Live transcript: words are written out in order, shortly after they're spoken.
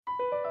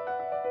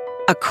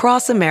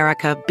Across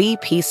America,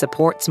 BP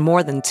supports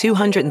more than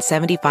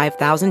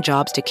 275,000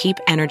 jobs to keep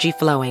energy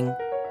flowing.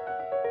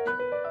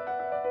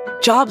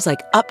 Jobs like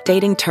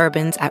updating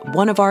turbines at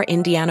one of our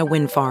Indiana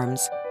wind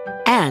farms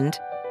and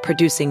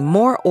producing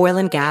more oil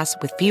and gas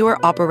with fewer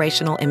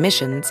operational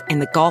emissions in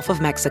the Gulf of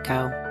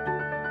Mexico.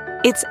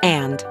 It's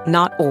and,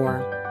 not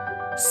or.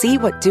 See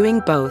what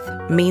doing both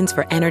means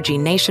for energy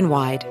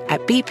nationwide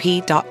at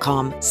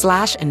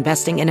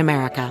bp.com/investing in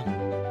America.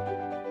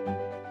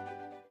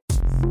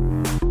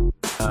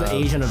 The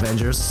Asian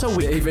Avengers, so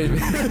weak. Asian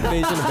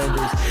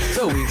Avengers,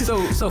 so weak,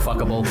 so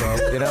fuckable, bro.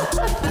 You know?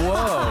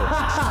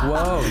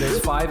 Whoa. There's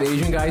 5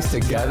 Asian guys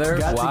together.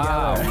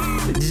 Wow.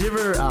 Together. Did you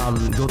ever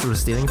go through a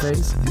stealing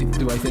phase?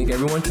 Do I think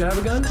everyone should have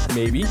a gun?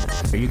 Maybe.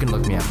 Or you can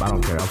look me up. I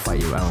don't care. I'll fight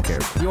you. I don't care.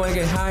 You want to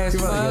get high as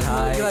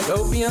fuck? You like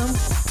opium?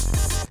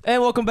 And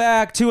welcome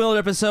back to another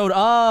episode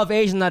of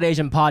Asian Not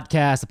Asian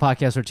Podcast, the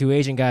podcast where 2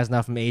 Asian guys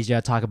not from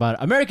Asia talk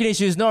about American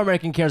issues no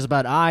American cares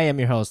about. I am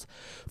your host,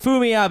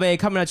 Fumi Abe,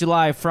 coming at you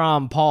live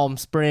from Palm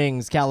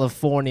Springs,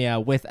 California,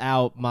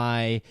 without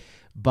my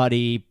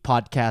buddy,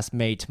 podcast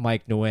mate,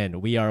 Mike Nguyen.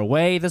 We are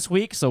away this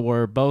week, so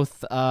we're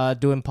both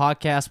doing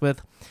podcasts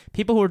with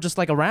people who are just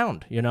like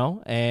around, you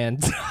know?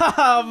 And That's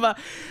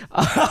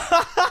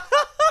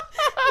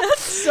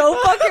so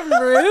fucking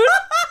rude.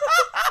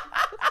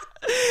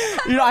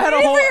 you know, I had a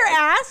whole for your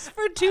ass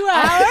for 2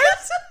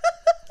 hours.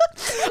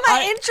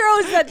 My intro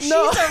is that she's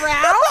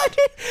around.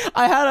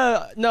 I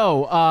had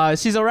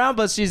she's around,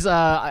 but she's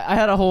I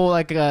had a whole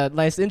like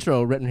nice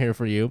intro written here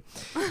for you.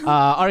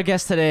 Our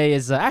guest today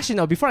is actually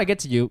no. Before I get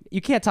to you,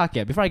 you can't talk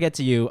yet. Before I get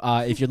to you,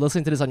 if you're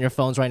listening to this on your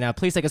phones right now,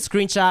 please take a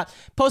screenshot,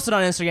 post it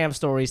on Instagram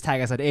stories,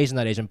 tag us at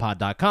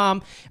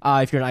asian.asianpod.com.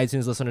 If you're an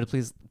iTunes listener,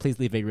 please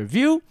leave a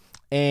review.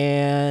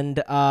 And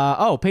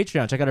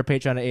Patreon. Check out our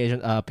Patreon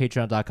at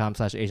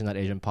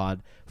patreon.com/asian.asianpod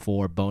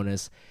for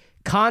bonus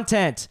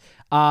content.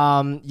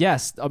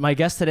 Yes, my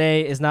guest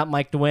today is not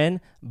Mike Nguyen,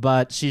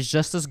 but she's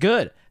just as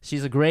good.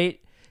 She's a great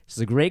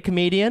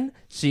comedian.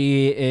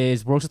 She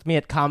works with me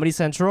at Comedy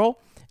Central,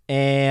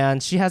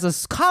 and she has a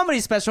comedy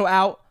special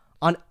out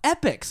on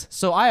Epics.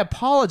 So I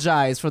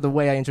apologize for the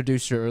way I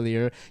introduced you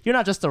earlier. You're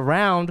not just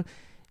around.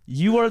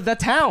 You are the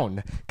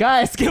town.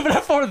 Guys, give it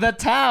up for the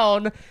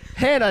town,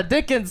 Hanna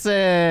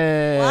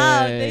Dickinson.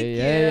 Wow, thank you.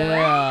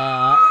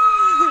 Yeah.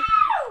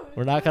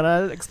 We're not going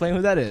to explain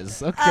who that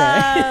is.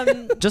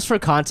 Okay. Just for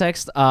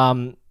context,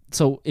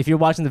 so if you're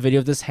watching the video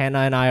of this, Hanna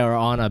and I are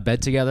on a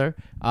bed together.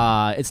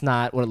 It's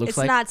not what it looks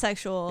like. It's not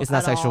sexual. It's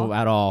not sexual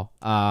at all.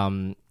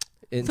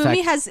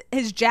 Fumi has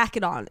his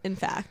jacket on, in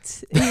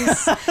fact.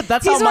 That's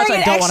how much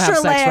I don't want to have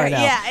sex right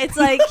now. Yeah, it's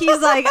like,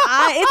 he's like,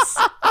 it's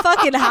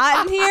fucking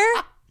hot in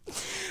here.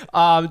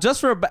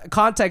 Just for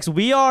context,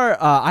 we are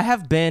I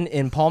have been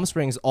in Palm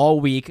Springs all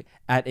week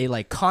at a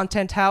like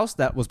content house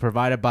that was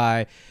provided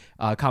by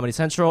Comedy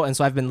Central, and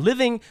so I've been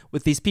living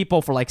with these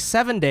people for like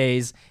 7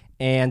 days,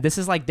 and this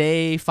is like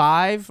day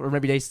 5 or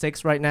maybe day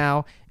 6 right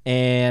now.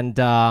 And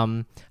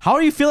how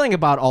are you feeling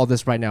about all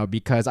this right now?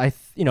 Because A,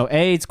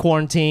 it's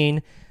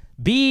quarantine.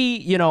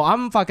 B,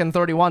 I'm fucking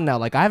 31 now.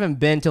 Like I haven't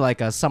been to like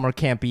a summer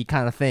campy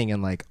kind of thing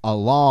in like a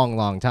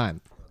long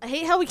time. I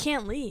hate how we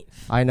can't leave.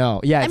 I know.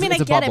 Yeah, I mean, I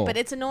get get it, but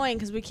it's annoying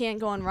because we can't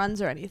go on runs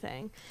or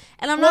anything.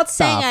 And I'm not What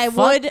saying the I fuck?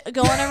 would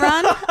go on a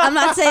run. I'm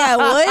not saying I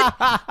would,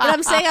 but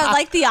I'm saying I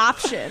like the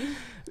option.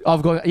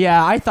 Of going,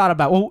 yeah, I thought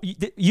about.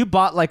 You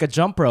bought like a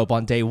jump rope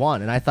on day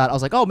 1, and I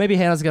was like, oh, maybe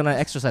Hannah's gonna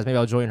exercise. Maybe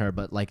I'll join her.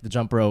 But like the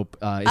jump rope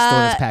is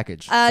still in its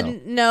package. So.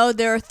 No,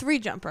 there are 3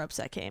 jump ropes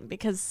that came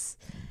because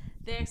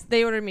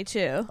they ordered me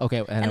 2.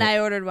 Okay, and I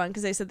ordered 1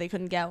 because they said they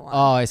couldn't get 1.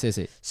 Oh, I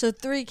see. So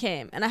 3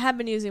 came, and I have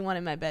been using 1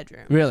 in my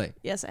bedroom. Really?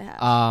 Yes, I have.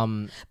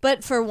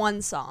 But for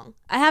 1 song,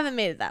 I haven't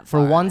made it that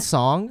far. For 1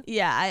 song?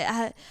 Yeah,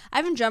 I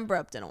haven't jump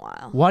roped in a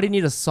while. Why do you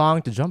need a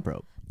song to jump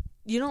rope?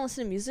 You don't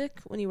listen to music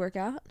when you work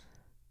out?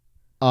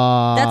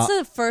 That's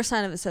the first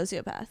sign of a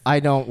sociopath. I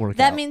don't work out.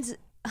 That means...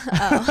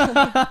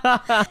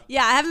 Oh.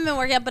 Yeah, I haven't been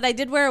working out, but I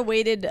did wear a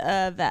weighted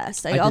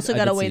vest. I also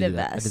got a weighted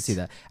vest. I did see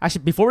that.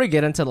 Actually, before we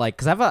get into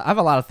because I have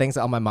a lot of things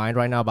on my mind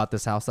right now about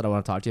this house that I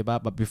want to talk to you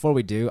about. But before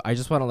we do, I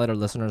just want to let our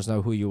listeners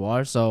know who you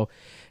are. So,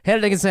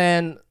 Hanna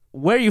Dickinson,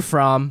 where are you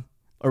from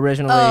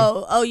originally?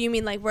 Oh, you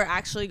mean like we're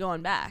actually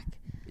going back?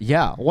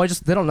 Yeah. Well,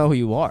 they don't know who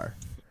you are.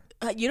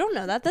 You don't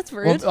know that. That's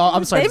rude. Well,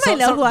 I'm sorry. They might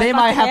know who they I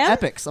might have am.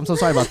 epics. I'm so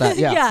sorry about that.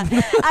 Yeah.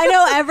 Yeah. I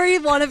know every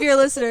one of your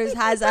listeners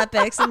has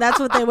epics, and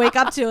that's what they wake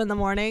up to in the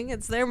morning.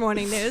 It's their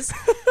morning news.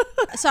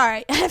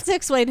 Sorry, I have to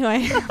explain who I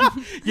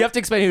am. You have to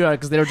explain who you are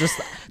because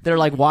they're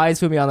like, why is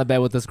Fumi on the bed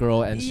with this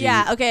girl? And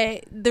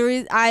okay. The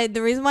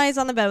reason why he's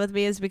on the bed with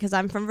me is because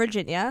I'm from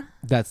Virginia.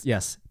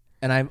 Yes.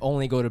 And I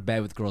only go to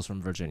bed with girls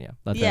from Virginia.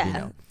 Let that be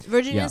known.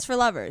 Virginia's for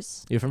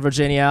lovers. You're from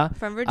Virginia.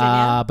 From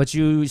Virginia. But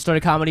you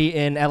started comedy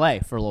in LA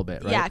for a little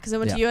bit, right? Yeah, because I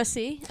went to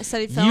USC. I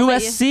studied film.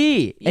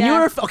 USC. And you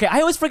were okay.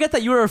 I always forget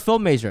that you were a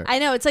film major. I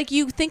know. It's like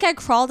you think I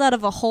crawled out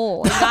of a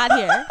hole and got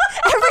here.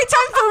 Every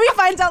time Fumi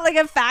finds out like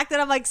a fact that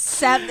I'm like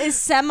is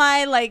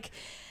semi like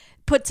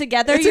put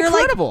together. It's You're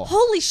incredible. like,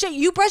 holy shit,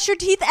 you brush your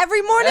teeth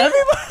every morning?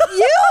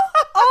 You?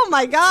 Oh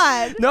my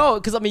God. No,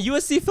 because I mean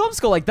USC Film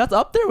School, like that's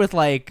up there with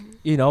like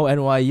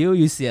NYU,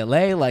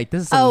 UCLA. Like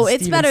this is some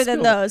It's Steven better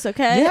than School. those.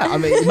 Okay. Yeah, I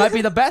mean it might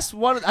be the best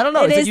one. I don't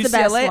know. It is it the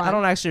best UCLA? one. I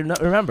don't actually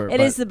remember.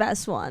 It is the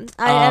best one.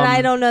 And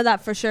I don't know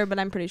that for sure, but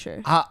I'm pretty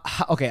sure.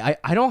 Okay,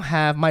 I don't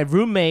have my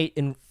roommate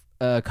in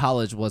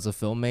college was a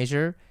film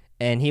major.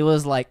 And he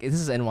was like, this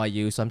is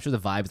NYU, so I'm sure the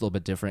vibe's a little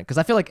bit different. Because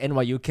I feel like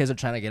NYU kids are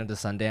trying to get into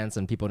Sundance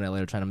and people in LA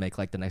are trying to make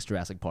like the next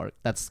Jurassic Park.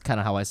 That's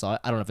kind of how I saw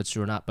it. I don't know if it's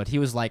true or not. But he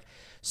was like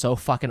so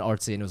fucking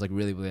artsy and it was like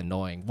really, really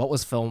annoying. What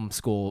was film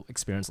school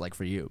experience like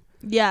for you?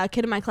 Yeah, a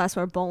kid in my class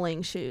wore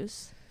bowling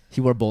shoes. He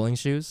wore bowling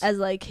shoes? As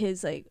like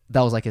his like...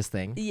 That was like his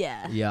thing?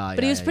 Yeah. Yeah,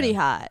 But he was pretty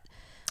hot.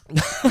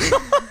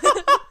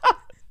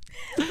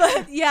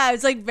 But yeah, it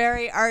was like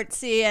very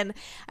artsy, and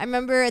I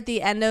remember at the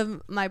end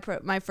of my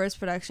first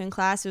production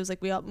class, it was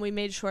like we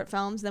made short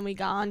films, then we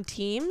got on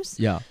teams.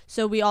 Yeah.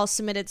 So we all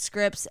submitted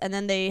scripts, and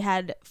then they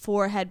had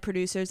 4 head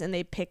producers, and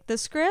they picked the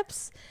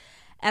scripts.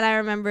 And I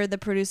remember the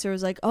producer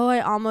was like, "Oh,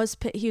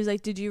 he was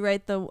like, did you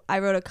write I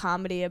wrote a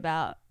comedy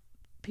about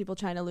people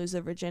trying to lose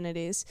their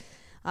virginities."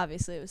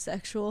 Obviously, it was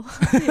sexual,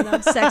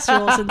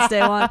 sexual since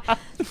day one.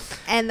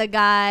 And the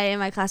guy in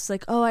my class was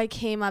like, "Oh, I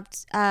came up.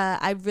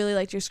 I really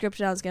liked your script,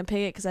 and I was gonna pick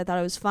it because I thought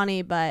it was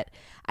funny, but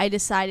I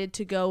decided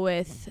to go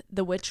with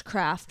the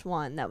witchcraft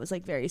one that was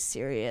like very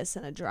serious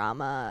and a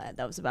drama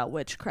that was about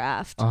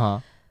witchcraft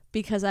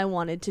because I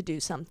wanted to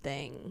do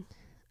something.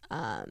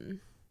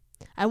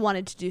 I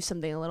wanted to do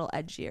something a little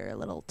edgier, a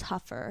little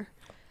tougher."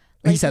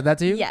 He said that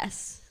to you?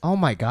 Yes. Oh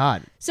my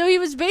God. So he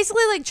was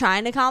basically like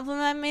trying to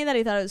compliment me that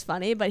he thought it was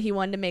funny, but he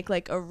wanted to make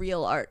like a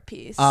real art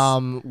piece.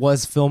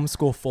 Was film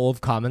school full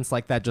of comments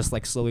like that, just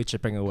like slowly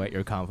chipping away at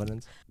your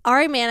confidence?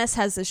 Ari Manis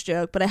has this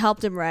joke, but I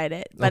helped him write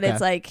it. But Okay. it's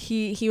like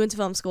he went to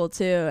film school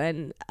too,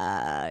 and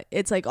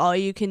it's like all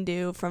you can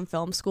do from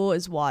film school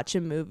is watch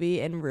a movie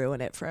and ruin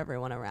it for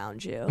everyone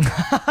around you.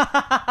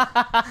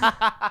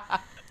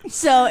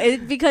 So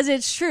because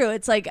it's true.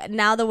 It's like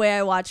now the way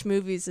I watch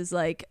movies is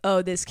like,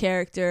 oh, this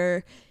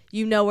character,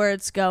 you know where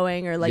it's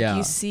going, or like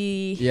you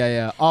see.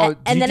 Yeah. Oh,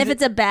 And then if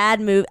it's a bad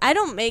movie, I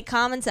don't make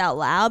comments out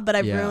loud, but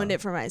I've ruined it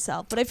for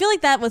myself. But I feel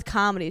like that with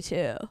comedy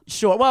too.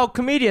 Sure. Well,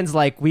 comedians,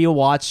 like we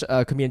watch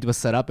a comedian do a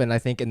setup, and I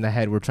think in the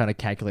head we're trying to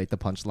calculate the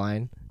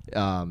punchline.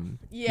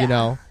 You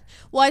know.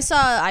 Well, I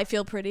saw I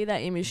Feel Pretty,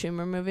 that Amy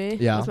Schumer movie,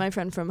 with my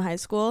friend from high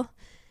school,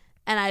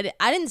 and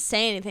I didn't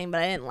say anything,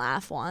 but I didn't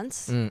laugh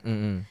once.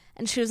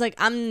 And she was like,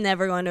 "I'm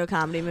never going to a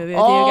comedy movie with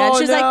you again."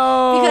 She was like,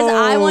 "Because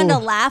I wanted to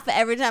laugh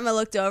every time I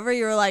looked over."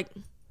 You were like,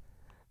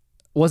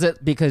 Was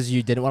it because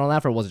you didn't want to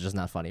laugh, or was it just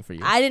not funny for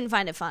you? I didn't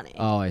find it funny.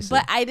 Oh, I see.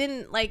 But I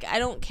didn't like. I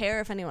don't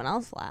care if anyone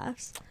else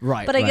laughs.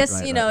 Right. But I guess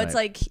it's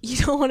like you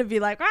don't want to be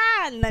like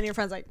and then your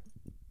friend's like.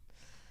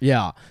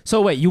 Yeah.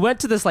 So wait, you went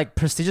to this like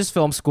prestigious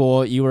film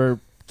school. You were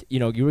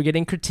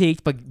getting critiqued,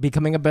 but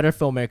becoming a better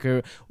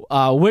filmmaker.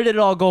 Where did it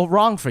all go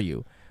wrong for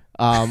you?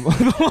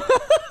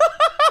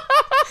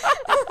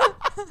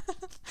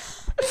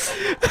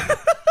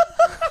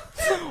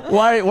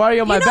 Why are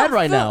you on my bed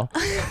right now?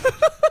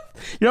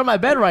 You're on my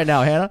bed right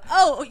now, Hannah.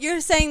 Oh, you're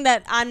saying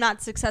that I'm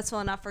not successful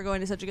enough for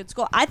going to such a good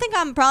school. I think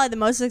I'm probably the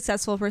most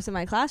successful person in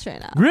my class right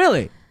now.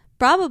 Really?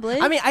 Probably.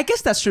 I mean, I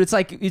guess that's true. It's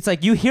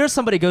like you hear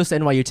somebody goes to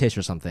NYU Tisch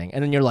or something,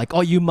 and then you're like,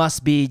 oh, you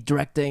must be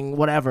directing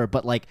whatever.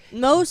 But like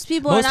most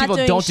people are not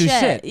doing don't do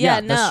shit. Yeah,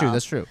 no.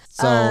 That's true.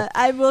 So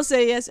I will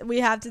say yes. We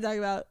have to talk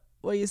about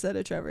what you said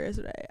to Trevor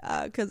yesterday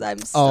because I'm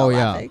still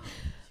laughing.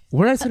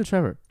 Where did I say to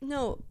Trevor?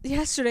 No,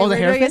 yesterday the we were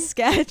hair doing a thing?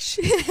 sketch.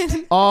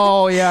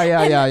 Oh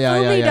yeah.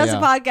 Fumi does a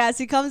podcast.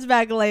 He comes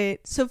back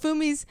late. So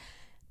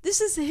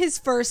this is his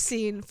first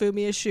scene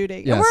Fumi is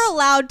shooting. Yes. And we're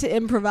allowed to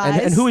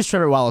improvise. And who is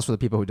Trevor Wallace for the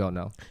people who don't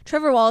know?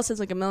 Trevor Wallace has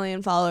like 1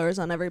 million followers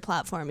on every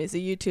platform. He's a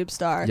YouTube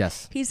star.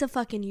 Yes. He's a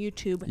fucking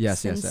YouTube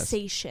Yes.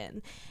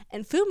 sensation.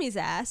 And Fumi's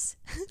ass,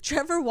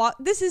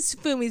 this is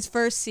Fumi's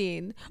first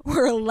scene.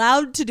 We're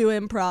allowed to do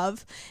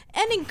improv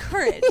and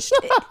encouraged.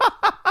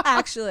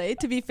 Actually,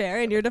 to be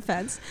fair, in your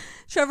defense,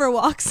 Trevor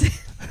walks in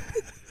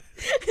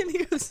and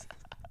he goes,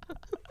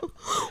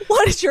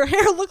 "Why does your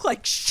hair look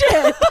like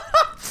shit?"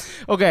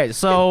 Okay,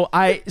 so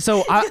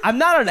I'm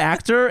not an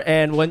actor,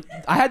 and when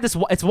I had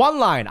it's one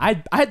line.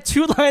 I had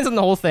 2 lines in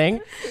the whole thing.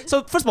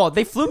 So first of all,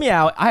 they flew me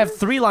out. I have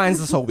 3 lines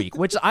this whole week,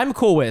 which I'm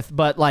cool with.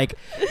 But like,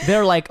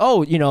 they're like,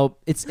 oh,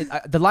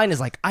 the line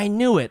is like, "I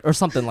knew it" or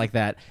something like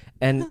that,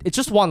 and it's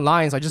just 1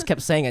 line. So I just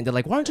kept saying it. And they're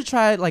like, "Why don't you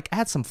try like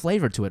add some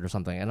flavor to it or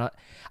something?" And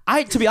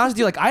I to be honest with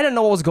you, like I didn't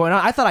know what was going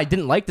on. I thought I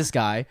didn't like this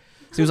guy.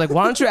 So he was like,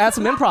 "Why don't you add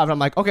some improv?" And I'm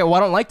like, "Okay, well,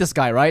 I don't like this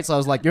guy, right?" So I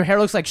was like, "Your hair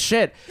looks like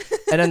shit."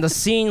 And then the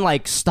scene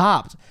like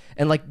stopped.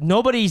 And like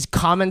nobody's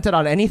commented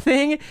on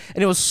anything,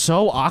 and it was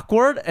so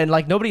awkward, and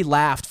like nobody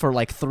laughed for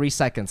like 3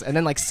 seconds, and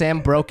then like Sam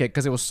broke it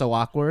because it was so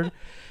awkward,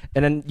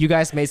 and then you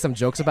guys made some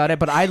jokes about it,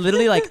 but I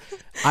literally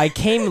I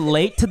came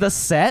late to the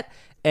set,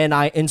 and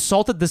I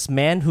insulted this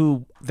man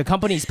who the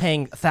company's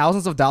paying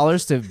thousands of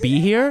dollars to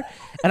be here,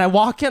 and I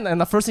walk in, and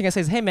the first thing I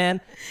say is, "Hey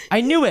man, I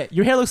knew it.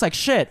 Your hair looks like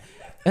shit."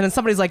 And then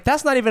somebody's like,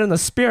 that's not even in the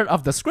spirit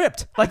of the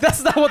script. Like,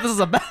 that's not what this is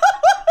about.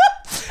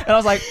 And I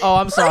was like, oh,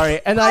 I'm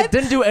sorry. And I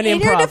didn't do any in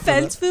improv. your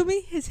defense,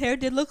 Fumi, his hair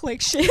did look like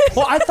shit.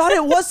 Well, I thought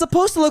it was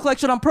supposed to look like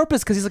shit on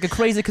purpose because he's like a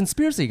crazy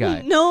conspiracy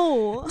guy.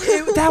 No.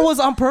 That was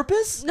on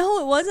purpose?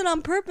 No, it wasn't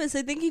on purpose.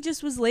 I think he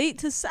just was late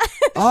to set.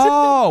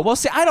 Oh, well,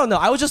 see, I don't know.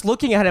 I was just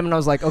looking at him and I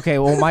was like, okay,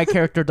 well, my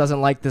character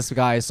doesn't like this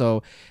guy.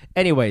 So,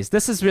 anyways,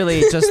 this is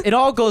really just, it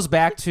all goes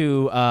back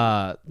to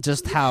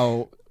just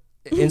how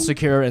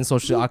insecure and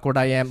socially awkward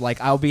I am.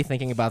 Like, I'll be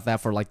thinking about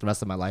that for like the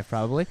rest of my life,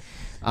 probably.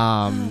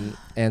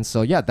 And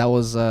so, yeah, that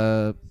was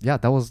a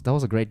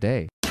great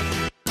day.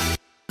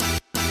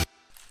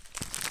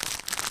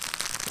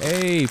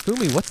 Hey,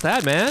 Fumi, what's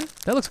that, man?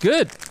 That looks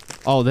good.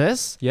 Oh,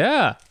 this?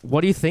 Yeah.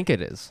 What do you think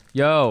it is?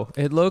 Yo,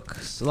 it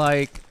looks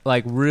like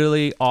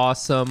really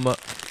awesome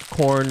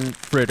corn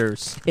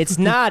fritters. It's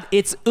not.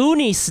 It's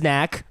uni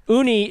snack.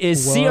 Uni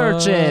is sea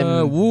urchin,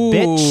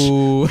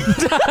 bitch.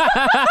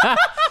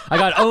 I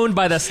got owned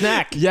by the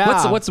snack.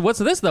 Yeah. What's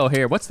this though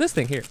here? What's this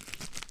thing here?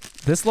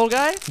 This little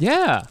guy?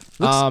 Yeah.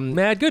 Looks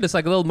mad good. It's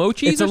like a little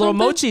mochi. It's a little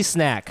mochi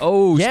snack.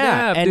 Oh, yeah.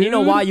 snap, And you know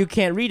dude. why you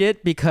can't read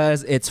it?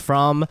 Because it's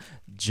from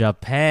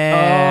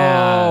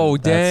Japan. Oh,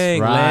 That's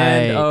dang. right.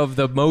 Land of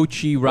the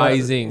mochi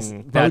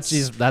rising. That's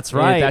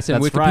right. That's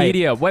in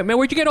Wikipedia. Wait, man,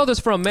 where'd you get all this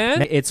from,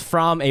 man? It's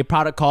from a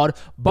product called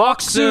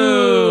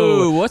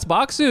Boxu. What's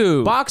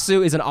Boxu?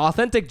 Boxu is an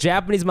authentic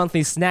Japanese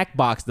monthly snack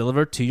box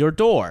delivered to your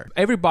door.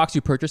 Every box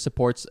you purchase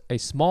supports a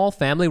small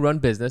family-run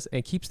business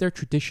and keeps their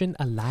tradition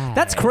alive.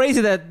 That's crazy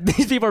that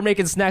these people are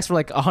making snacks for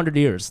like 100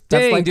 years.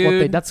 That's Dang, like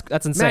dude. that's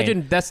insane.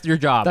 Imagine that's your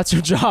job. That's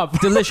your job.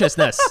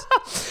 Deliciousness.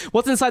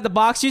 What's inside the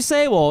box, you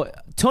say? Well,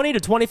 20 to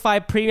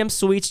 25 premium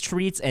sweets,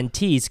 treats, and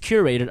teas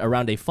curated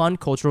around a fun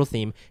cultural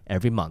theme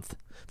every month.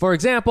 For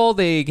example,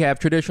 they have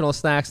traditional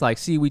snacks like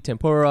seaweed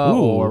tempura Ooh.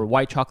 or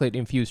white chocolate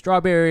infused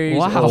strawberries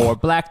Wow. or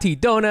black tea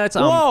donuts.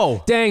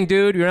 Whoa. Dang,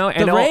 dude, you know.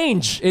 And The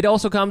range. It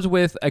also comes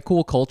with a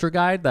cool culture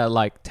guide that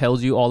like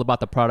tells you all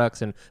about the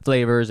products and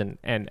flavors and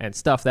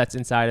stuff that's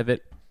inside of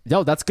it.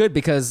 Yo, that's good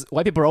because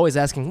white people are always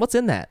asking, what's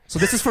in that? So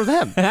this is for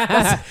them.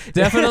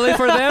 Definitely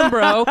for them,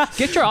 bro.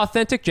 Get your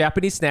authentic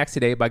Japanese snacks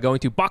today by going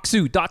to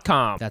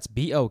boxu.com. That's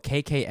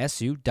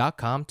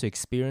BOKKSU.com to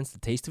experience the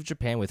taste of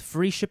Japan with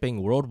free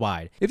shipping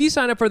worldwide. If you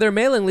sign up for their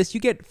mailing list, you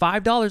get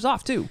 $5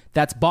 off too.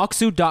 That's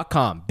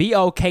Boxu.com.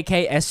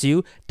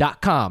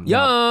 BOKKSU.com. Yum.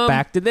 Now,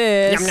 back to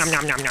this. Yum,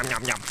 yum, yum, yum,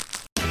 yum, yum.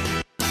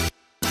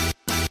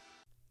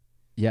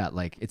 Yeah,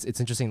 like it's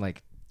interesting,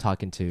 like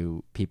talking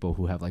to people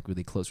who have like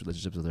really close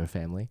relationships with their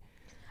family.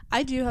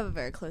 I do have a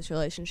very close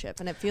relationship,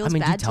 and it feels I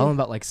mean, bad do you tell to them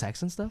about like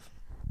sex and stuff?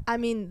 I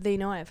mean, they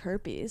know I have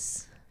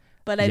herpes,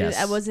 but Yes.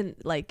 I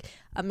wasn't like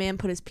a man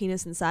put his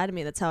penis inside of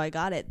me. That's how I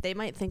got it. They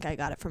might think I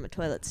got it from a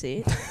toilet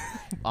seat.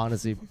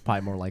 Honestly,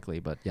 probably more likely,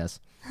 but yes.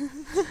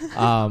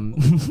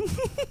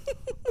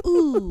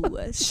 Ooh,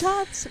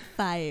 shots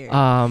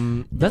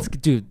fired. Let's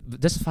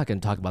just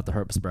fucking talk about the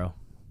herpes, bro.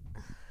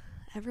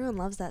 Everyone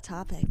loves that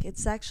topic.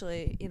 It's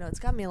actually, it's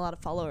got me a lot of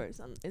followers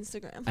on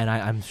Instagram. And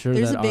I'm sure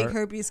There's that a big our,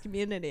 herpes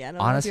community. I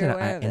don't honestly, know if you're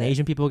aware of and it.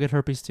 Asian people get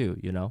herpes too.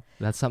 You know,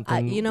 that's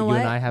something you know you what?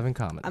 and I have in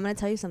common. I'm gonna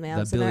tell you something.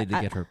 The ability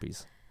to get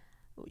herpes.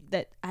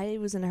 I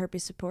was in a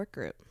herpes support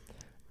group.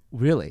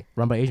 Really,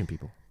 run by Asian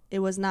people. It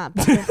was not.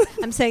 But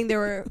I'm saying there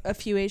were a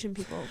few Asian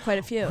people, quite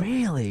a few.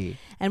 Really,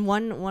 And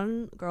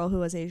one girl who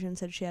was Asian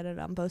said she had it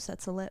on both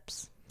sets of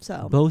lips.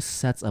 So both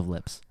sets of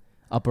lips,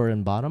 upper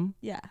and bottom.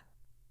 yeah,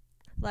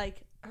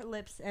 like her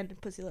lips and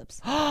pussy lips.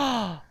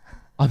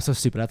 I'm so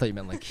stupid. I thought you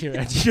meant like here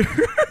and here.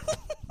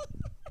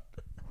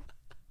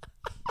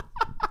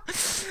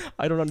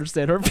 I don't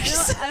understand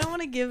herpes. I don't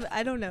want to give.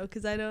 I don't know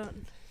because I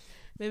don't.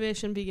 Maybe I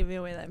shouldn't be giving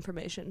away that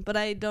information, but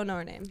I don't know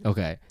her name.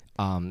 Okay.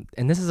 And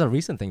this is a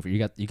recent thing for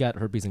you. You got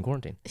herpes in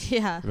quarantine.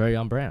 Yeah. Very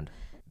on brand.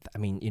 I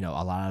mean,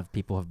 a lot of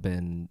people have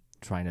been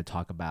trying to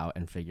talk about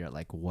and figure out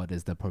like what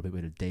is the appropriate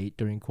way to date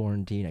during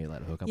quarantine. Are you allowed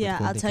to hook up? Yeah,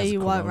 with I'll quarantine tell 'cause you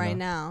of what. corona? Right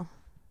now,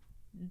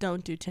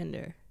 don't do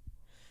Tinder.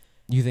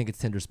 You think it's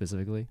Tinder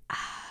specifically?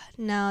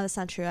 No, that's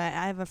not true. I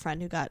have a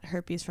friend who got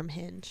herpes from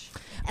Hinge,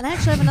 and I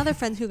actually have another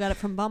friend who got it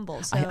from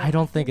Bumble. So I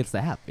don't think it's the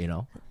app.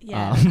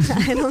 yeah, Um,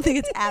 I don't think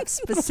it's app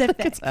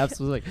specific. It's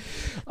absolutely.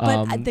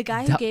 But the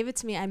guy who gave it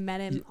to me, I met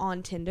him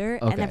on Tinder,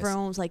 and Okay.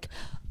 everyone was like,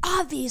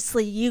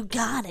 "Obviously, you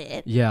got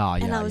it." Yeah,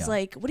 And I was yeah.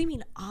 like, "What do you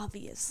mean,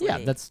 obviously?" Yeah,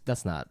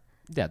 that's not.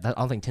 Yeah, I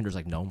don't think Tinder's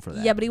like known for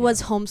that. Yeah, but he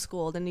was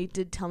homeschooled, and he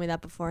did tell me that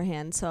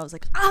beforehand. So I was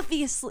like,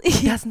 "Obviously."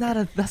 That's not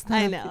a. That's not.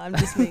 I know. I'm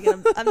just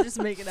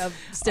making up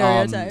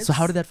stereotypes. So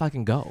how did that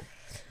fucking go?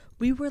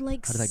 we were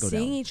like How did that go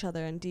seeing down? each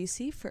other in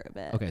DC for a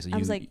bit? Okay, so I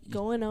was you- like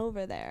going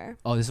over there.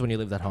 Oh, this is when you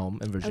lived at home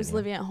in Virginia. I was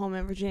living at home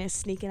in Virginia,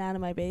 sneaking out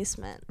of my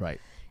basement, Right.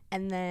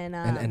 and then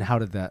And how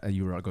did that?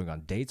 You were going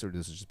on dates, or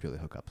this was just purely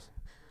hookups?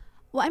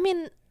 well, I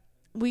mean,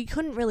 we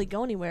couldn't really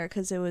go anywhere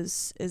because it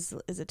was is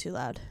it too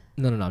loud?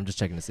 No. I'm just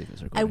checking to see if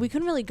it's recording. We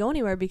couldn't really go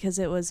anywhere because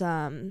it was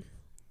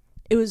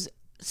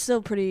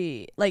still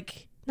pretty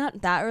like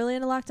not that early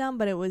in the lockdown,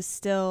 but it was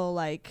still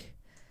like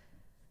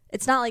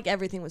it's not like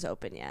everything was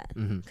open yet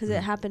because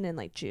it happened in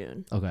like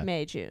June, Okay.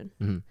 May, June,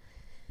 Mhm.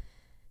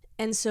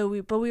 And so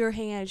we were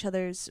hanging out at each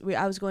other's.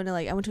 I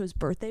went to his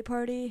birthday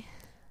party.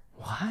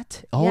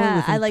 What? Oh, Yeah,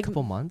 within a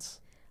couple months?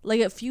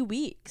 Like a few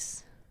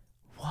weeks.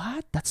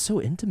 What? That's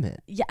so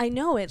intimate. Yeah, I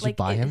know it. Did you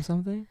buy him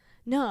something?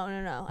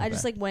 No. I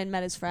just Okay. went and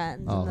met his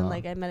friends, and then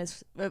like I met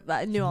his.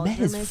 I knew all Met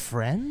his his roommates.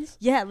 friends?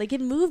 Yeah, like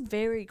it moved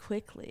very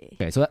quickly.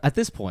 Okay, so at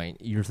this point,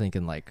 you're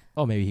thinking like,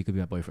 oh, maybe he could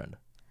be my boyfriend.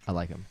 I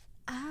like him.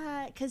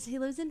 Because he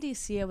lives in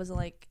DC. I was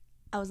like,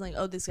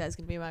 oh, this guy's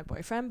gonna be my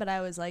boyfriend, but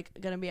I was like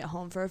gonna be at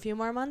home for a few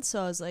more months,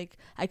 so I was like,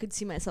 I could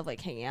see myself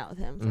like hanging out with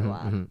him for a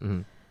while.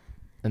 And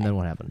then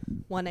what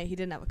happened? One night he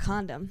didn't have a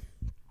condom,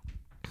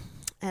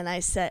 and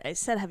I said,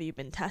 have you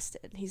been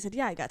tested? He said,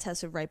 yeah, I got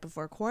tested right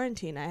before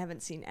quarantine. I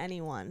haven't seen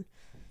anyone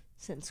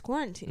since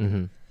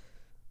quarantine.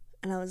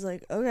 And I was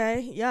like,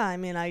 okay, yeah, I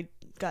mean, I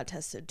got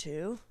tested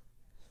too,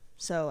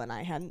 and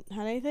I hadn't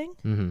had anything.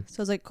 So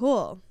I was like,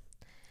 cool.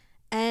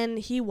 And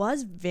he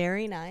was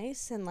very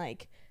nice and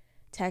like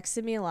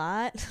texted me a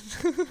lot,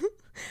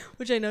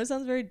 which I know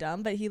sounds very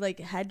dumb, but he like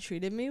had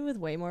treated me with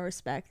way more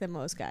respect than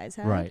most guys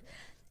have. Right.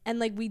 And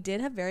like we did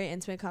have very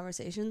intimate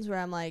conversations where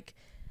I'm like,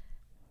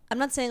 I'm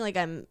not saying like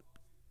I'm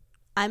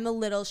a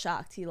little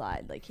shocked he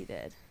lied like he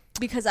did,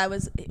 because I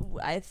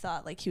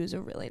thought like he was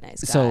a really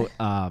nice guy. So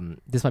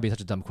this might be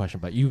such a dumb question,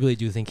 but you really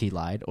do think he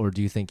lied, or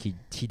do you think he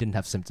didn't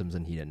have symptoms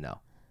and he didn't know?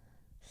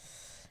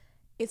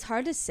 It's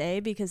hard to say,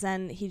 because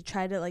then he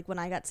tried to, like, when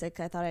I got sick,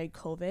 I thought I had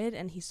COVID,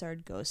 and he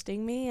started ghosting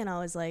me, and I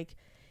was like,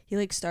 he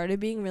like started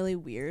being really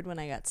weird when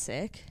I got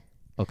sick.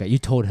 Okay, you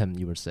told him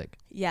you were sick.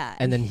 Yeah.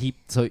 And then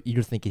so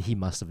you're thinking he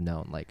must have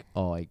known, like,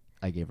 oh,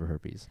 I gave her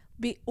herpes.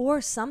 Or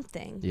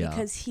something. Yeah.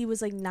 Because he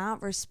was like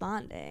not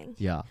responding.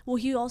 Yeah. Well,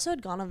 he also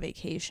had gone on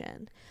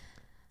vacation.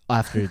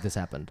 After this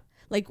happened.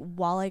 Like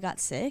while I got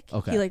sick.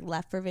 Okay. He like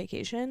left for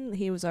vacation.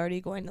 He was already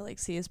going to like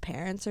see his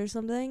parents or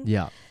something.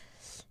 Yeah.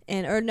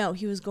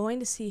 He was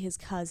going to see his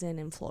cousin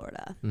in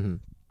Florida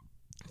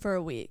for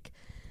a week.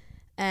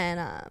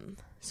 And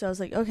so I was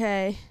like,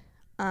 okay,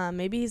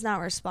 maybe he's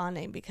not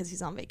responding because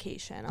he's on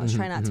vacation. I was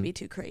trying not to be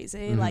too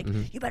crazy. Like,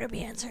 you better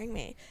be answering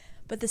me.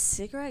 But the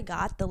sicker I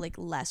got, the like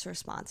less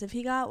responsive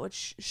he got,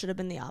 which should have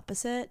been the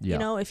opposite. Yeah. You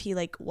know, if he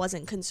like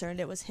wasn't concerned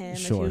it was him,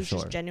 if he was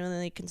just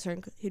genuinely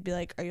concerned, he'd be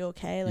like, are you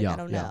okay? Like, I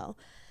don't know.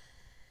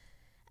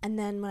 And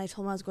then when I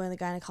told him I was going to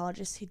the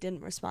gynecologist, he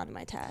didn't respond to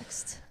my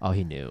text. Oh,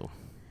 he knew.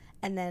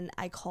 And then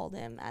I called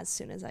him as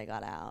soon as I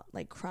got out,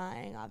 like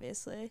crying,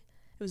 obviously.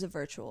 It was a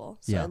virtual,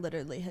 so I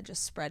literally had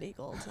just spread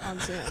eagled on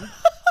Zoom.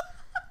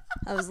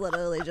 I was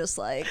literally just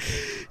like,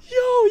 yo,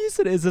 you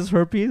said, is this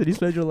herpes? And you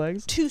spread your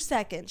legs? 2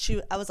 seconds.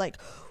 I was like,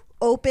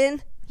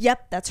 open.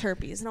 Yep, that's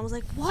herpes. And I was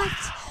like, what?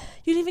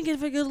 You didn't even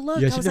give a good look.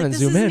 Yeah, I was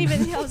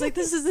like,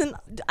 this isn't,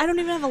 I don't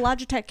even have a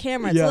Logitech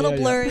camera. It's a little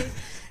blurry.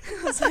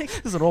 I was like,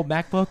 this is an old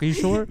MacBook. Are you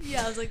sure?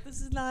 Yeah, I was like,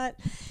 this is not,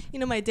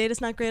 my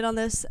data's not great on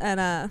this.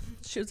 And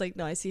she was like,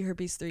 no, I see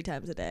herpes 3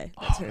 times a day.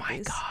 That's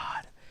herpes. My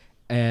God.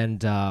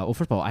 And well,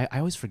 first of all, I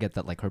always forget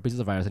that like herpes is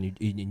a virus, and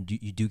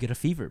you do get a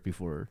fever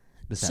before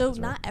this happens.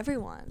 So not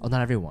everyone. Oh,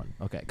 not everyone.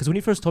 Okay, because when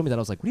you first told me that, I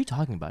was like, what are you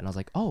talking about? And I was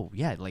like, oh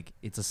yeah, like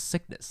it's a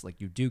sickness. Like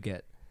you do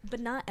get. But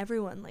not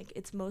everyone. Like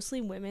it's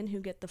mostly women who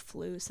get the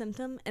flu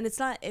symptom, and it's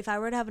not. If I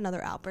were to have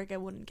another outbreak, I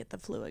wouldn't get the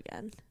flu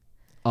again.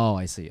 Oh,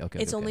 I see. Okay.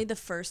 It's only the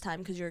first time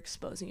because you're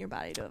exposing your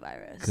body to a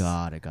virus.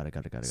 Got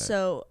it.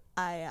 So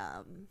I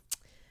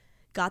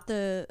got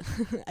the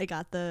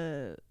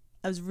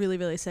I was really,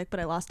 really sick, but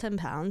I lost 10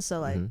 pounds. So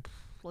like,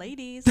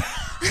 ladies,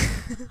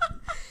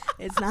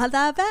 it's not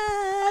that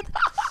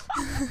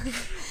bad.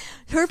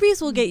 Herpes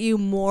will get you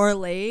more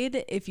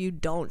laid if you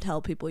don't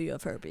tell people you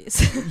have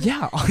herpes.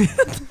 Yeah.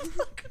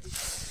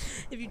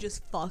 If you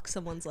just fuck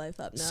someone's life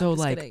up. No, so I'm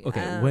just like, kidding.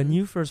 okay, when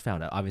you first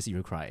found out, obviously you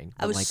were crying.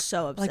 I was like,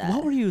 so upset. Like,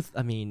 what were you?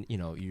 I mean,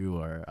 you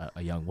were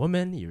a young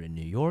woman. You're in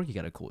New York. You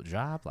got a cool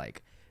job.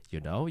 Like, you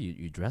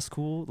dress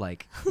cool.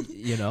 Like,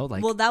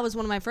 like. Well, that was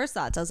one of my first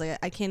thoughts. I was like,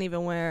 I can't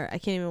even wear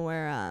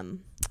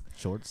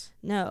shorts.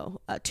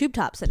 No, tube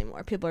tops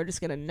anymore. People are just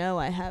gonna know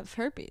I have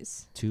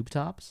herpes. Tube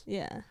tops?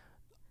 Yeah.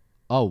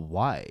 Oh,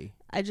 why?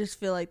 I just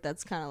feel like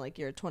that's kind of like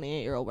you're a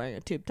 28-year-old wearing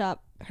a tube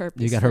top.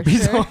 Herpes. You got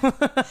herpes.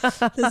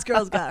 Sure. This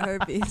girl's got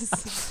herpes.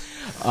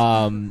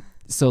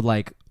 So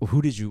like,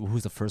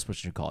 who's the first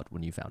person you called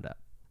when you found out?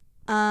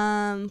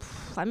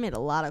 I made a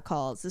lot of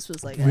calls. This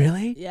was like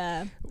really?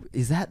 Yeah.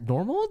 Is that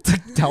normal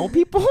to tell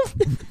people?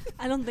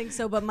 I don't think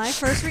so. But my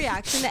first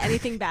reaction to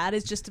anything bad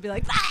is just to be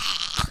like, ah!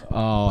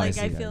 Oh, like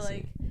I feel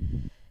like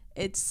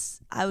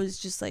I was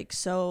just like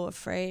so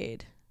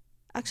afraid.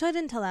 Actually, I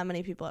didn't tell that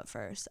many people at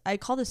first. I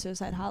called the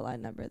suicide hotline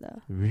number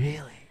though.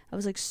 Really? I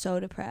was like so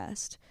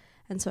depressed,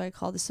 and so I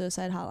called the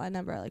suicide hotline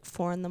number at like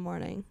 4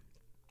 a.m.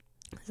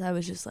 Because I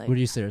was just like, were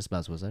you serious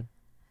about suicide?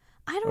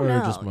 I don't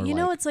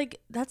know. It's like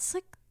that's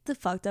like the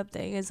fucked up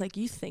thing is like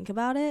you think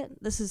about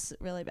it. This is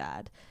really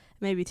bad.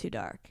 It may be too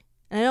dark.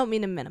 And I don't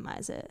mean to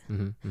minimize it.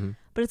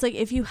 But it's like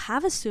if you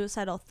have a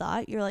suicidal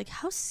thought, you're like,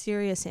 how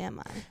serious am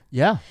I?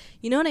 Yeah.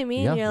 You know what I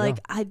mean? Yeah, you're like,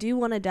 I do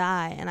want to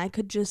die, and I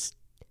could just,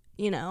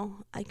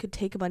 I could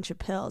take a bunch of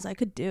pills. I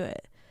could do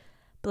it.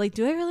 But like,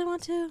 do I really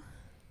want to?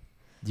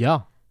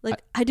 Yeah.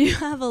 Like, I do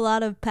have a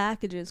lot of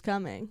packages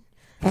coming.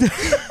 I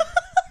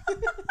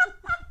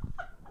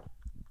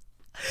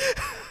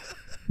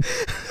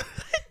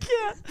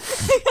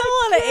got a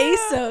lot of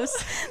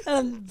ASOS that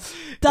I'm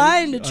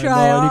dying to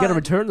try and on. you got to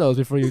return those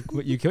before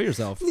you kill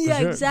yourself. for Yeah,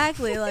 sure.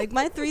 exactly. Like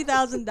my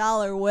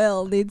 $3,000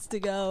 will needs to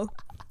go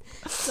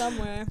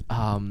somewhere.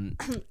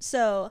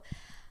 So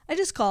I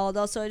just called.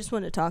 Also, I just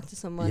wanted to talk to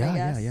someone. I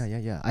guess.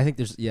 Yeah. I think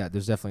there's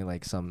definitely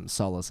like some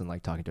solace in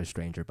like talking to a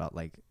stranger about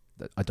like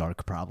a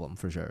dark problem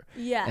for sure.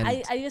 Yeah, And-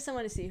 I guess I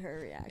want to see her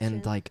reaction.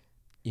 And like,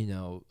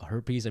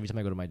 herpes, every time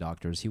I go to my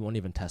doctor's, he won't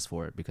even test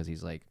for it because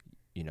he's like,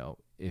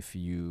 if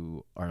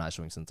you are not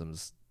showing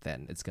symptoms,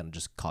 then it's going to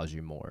just cause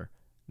you more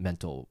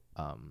mental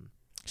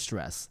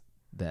stress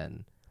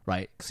than,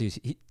 right? Because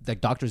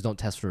like doctors don't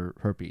test for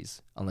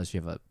herpes unless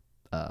you have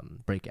a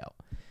breakout.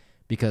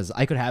 Because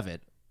I could have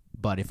it,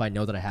 but if I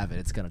know that I have it,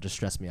 it's going to just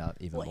stress me out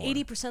even more.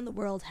 80% of the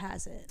world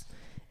has it.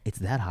 It's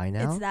that high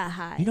now? It's that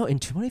high. In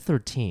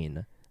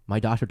 2013, my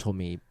doctor told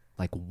me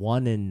like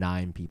 1 in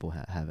 9 people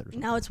have it. Or something.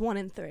 Now it's 1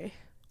 in 3.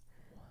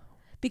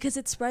 Because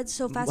it spreads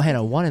so fast.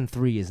 Hannah, 1 in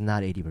 3 is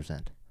not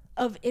 80%.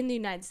 In the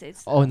United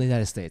States. Oh, in the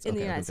United States. In Okay,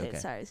 the United okay, States.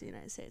 okay. Sorry, it's the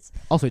United States.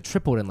 Also, it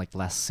tripled in like the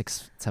last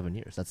 6-7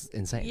 years. That's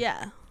insane.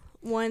 Yeah.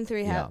 1 in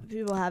 3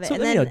 people have it. So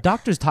and then, then,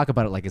 doctors talk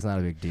about it like it's not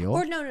a big deal.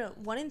 or no.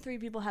 1 in 3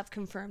 people have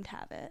confirmed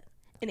have it.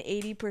 And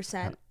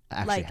 80%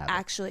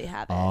 actually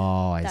have it.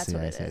 Oh, I That's see.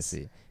 what I it see. I is.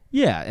 see.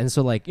 Yeah, and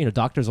so like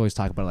doctors always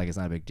talk about it like it's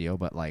not a big deal,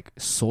 but like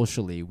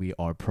socially we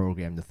are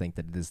programmed to think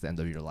that it is the end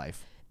of your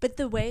life. But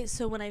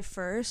so when I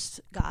first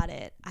got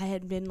it, I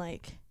had been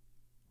like,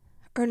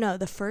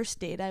 the first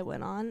date I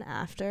went on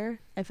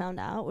after I found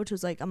out, which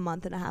was like a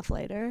month and a half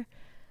later.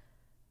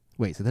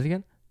 Wait, say that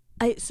again?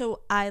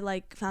 I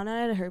like found out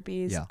I had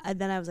herpes. Yeah. And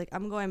then I was like,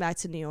 I'm going back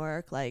to New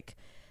York. Like,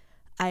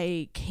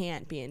 I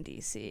can't be in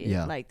DC.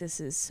 Yeah. Like,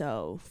 this is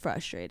so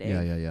frustrating.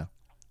 Yeah.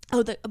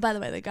 Oh, by the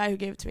way, the guy who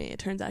gave it to me, it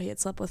turns out he had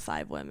slept with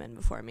 5 women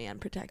before me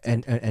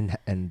unprotected.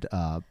 And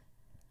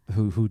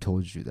who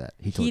told you that?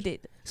 He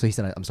did. So he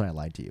said, "I'm sorry, I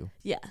lied to you."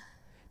 Yeah.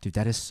 Dude,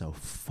 that is so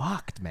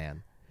fucked,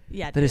 man.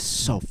 Yeah. That is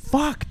so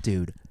fucked,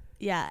 dude.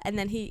 Yeah. And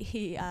then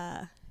he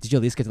Did you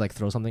at least get to like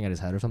throw something at his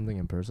head or something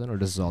in person, or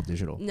this is all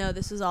digital? no,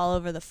 this was all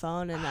over the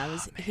phone,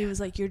 and he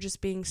was like, "You're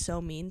just being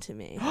so mean to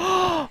me."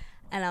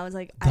 And I was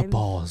like, The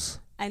balls.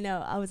 I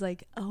know. I was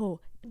like, oh,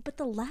 but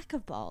the lack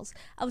of balls.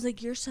 I was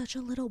like, you're such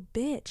a little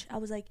bitch. I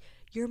was like,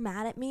 you're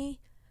mad at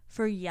me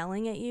for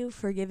yelling at you,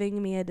 for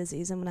giving me a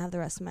disease I'm going to have the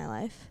rest of my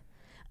life.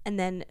 And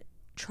then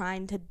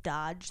trying to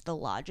dodge the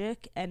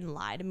logic and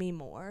lie to me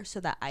more so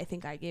that I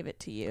think I gave it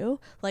to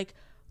you. Like,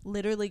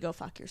 literally go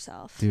fuck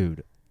yourself.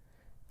 Dude,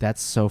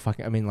 that's so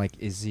fucking... I mean, like,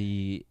 is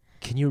he...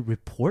 Can you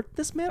report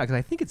this man? Because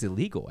I think it's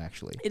illegal,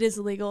 actually. It is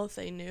illegal if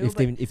they knew. If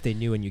they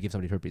knew and you give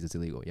somebody herpes, it's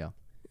illegal, yeah.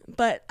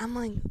 But I'm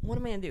like, what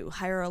am I going to do?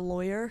 Hire a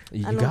lawyer?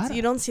 You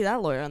You don't see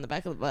that lawyer on the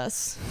back of the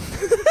bus.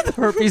 The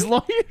herpes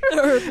lawyer?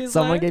 The herpes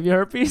Someone lawyer. gave you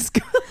herpes?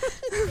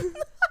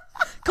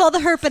 Call the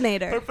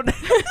Herpinator.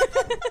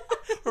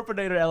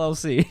 Herpinator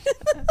LLC.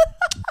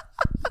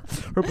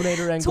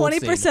 Herpinator and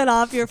 20%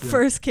 off your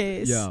first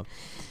case. Yeah.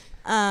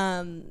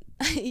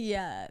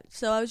 Yeah.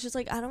 So I was just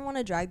like, I don't want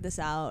to drag this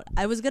out.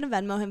 I was gonna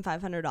Venmo him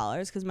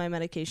 $500 because my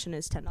medication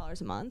is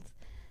 $10 a month.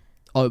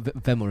 Oh,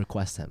 Venmo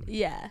request him.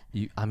 Yeah.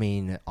 I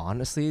mean,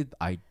 honestly,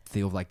 I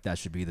feel like that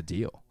should be the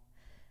deal.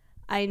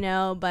 I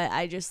know, but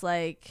I just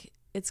like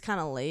it's kind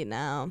of late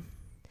now.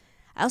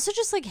 I also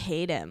just like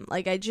hate him.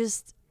 Like I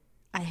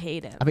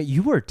hate him. I mean,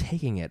 you were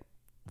taking it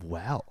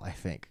well, I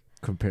think,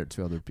 compared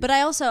to other people. But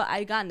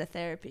I got into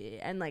therapy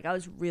and like I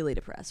was really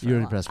depressed. You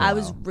were depressed for a I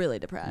was while. really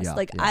depressed. Yeah,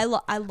 like yeah. I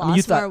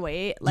lost more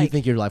weight. Do Like you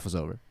think your life was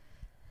over?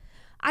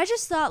 I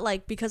just thought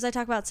like because I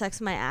talk about sex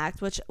in my act,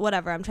 which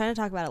whatever, I'm trying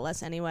to talk about it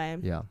less anyway.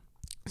 Yeah.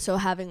 So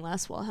having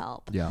less will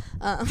help. Yeah.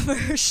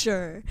 For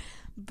sure.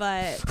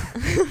 But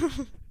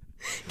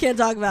can't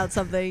talk about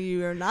something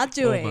you are not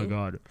doing. Oh my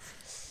god.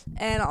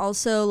 And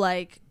also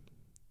like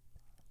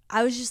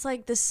I was just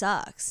like, this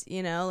sucks,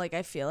 you know? Like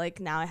I feel like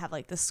now I have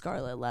like this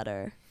scarlet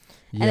letter.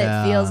 Yeah. And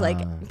it feels like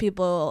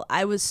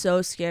I was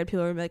so scared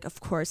people were like, of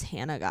course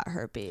Hanna got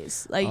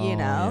herpes. Like, you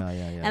know?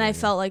 And I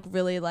felt like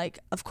really like,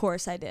 of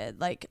course I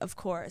did. Like, of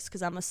course,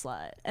 because I'm a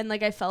slut. And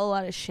like I felt a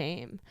lot of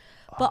shame.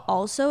 But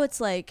also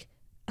it's like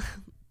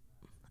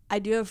I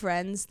do have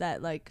friends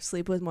that like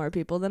sleep with more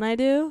people than I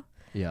do.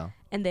 Yeah.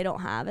 And they don't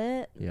have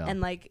it. Yeah.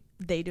 And like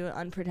they do it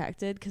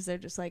unprotected because they're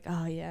just like,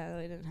 oh yeah,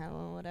 they didn't have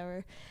one,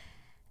 whatever.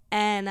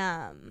 And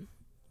I'm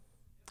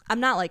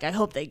not like, I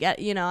hope they get,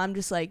 you know, I'm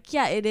just like,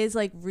 yeah, it is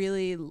like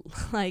really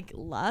like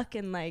luck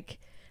and like,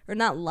 or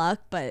not luck,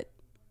 but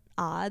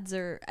odds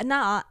or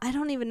not, I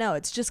don't even know.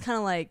 It's just kind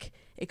of like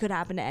it could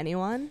happen to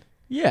anyone.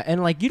 Yeah.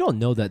 And like, you don't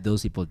know that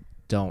those people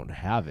don't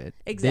have it.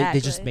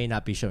 Exactly. They just may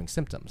not be showing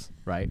symptoms,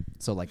 right?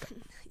 So like...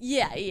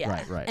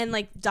 Yeah. Right. And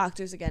like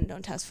doctors again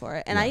don't test for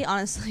it. And I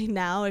honestly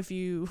now, if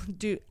you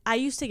do, I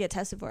used to get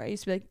tested for it. I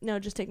used to be like, no,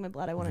 just take my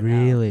blood. I want to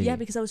know. Really? Yeah,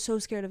 because I was so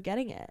scared of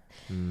getting it.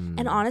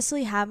 And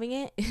honestly, having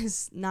it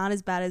is not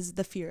as bad as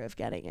the fear of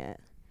getting it.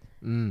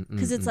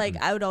 Because it's like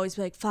I would always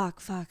be like,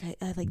 fuck, I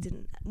like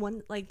didn't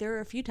one like there were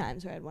a few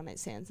times where I had one night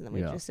stands and then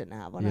we just didn't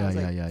have one. I was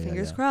like,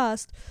 fingers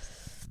crossed.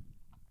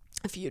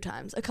 A few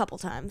times, a couple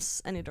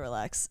times. I need to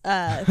relax.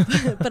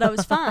 But I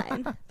was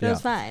fine. I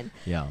was fine.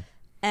 Yeah.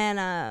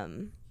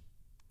 And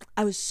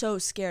I was so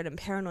scared and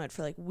paranoid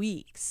for like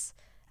weeks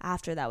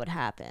after that would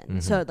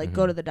happen. So I'd like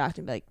go to the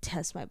doctor and be like,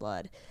 test my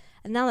blood.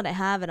 And now that I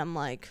have it, I'm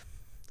like,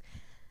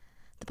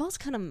 the ball's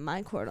kind of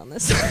my court on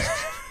this.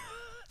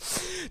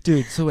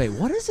 Dude, so wait,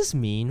 what does this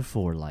mean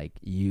for like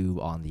you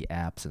on the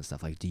apps and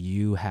stuff? Like, do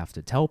you have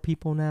to tell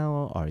people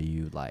now? Are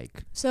you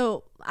like?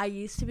 So I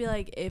used to be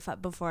like,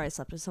 before I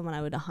slept with someone,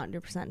 I would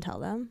 100% tell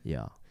them.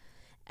 Yeah.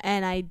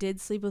 And I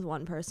did sleep with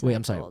one person. Wait,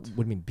 I'm sorry. What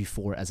do you mean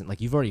before? As in, like,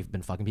 you've already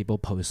been fucking people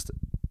post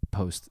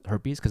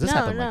herpes? Because this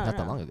happened like not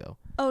that long ago.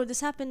 Oh, this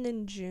happened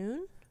in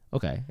June.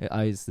 Okay,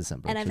 it's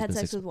December. And I've had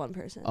sex with one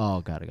person.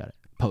 Oh, got it.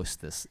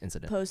 Post this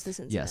incident.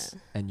 Yes,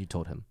 and you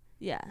told him.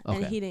 Yeah, okay.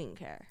 And he didn't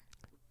care.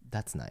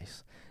 That's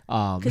nice.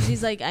 Because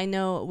he's like, I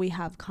know we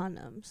have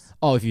condoms.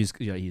 Oh, if you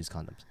use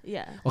condoms.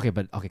 Yeah. Okay,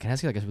 can I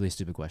ask you like a really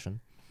stupid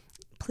question?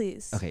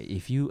 Please.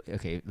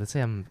 Okay, let's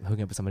say I'm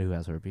hooking up with somebody who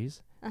has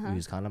herpes. You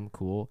use condom,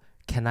 cool.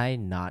 Can I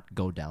not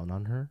go down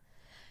on her?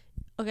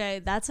 Okay,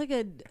 that's a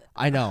good.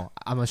 I know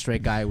I'm a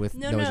straight guy with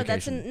no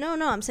education. No.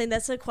 I'm saying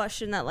that's a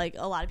question that like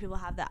a lot of people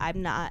have that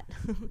I'm not.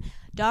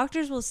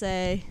 Doctors will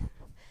say.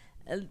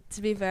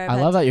 To be fair, I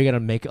love that you're gonna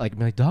make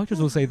like doctors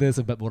will say this,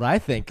 but what I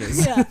think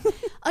is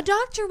a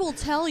doctor will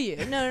tell you.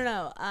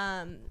 No.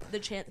 The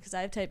chance because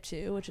I have type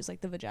 2, which is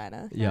like the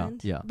vagina.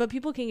 Kind. Yeah. But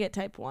people can get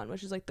type 1,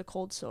 which is like the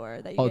cold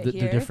sore that you get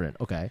here. They're different.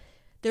 Okay.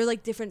 They're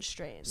like different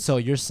strains. So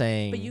you're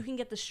saying, but you can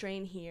get the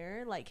strain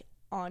here, like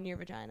on your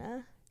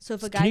vagina. So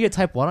if a guy can you get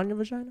type 1 on your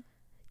vagina?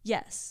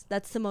 Yes,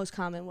 that's the most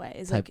common way.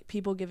 Is like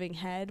people giving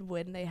head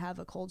when they have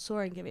a cold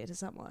sore and giving it to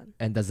someone.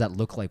 And does that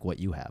look like what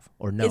you have,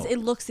 or no? It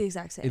looks the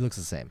exact same. It looks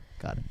the same.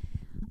 Got it.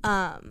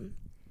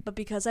 But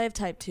because I have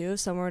type 2, if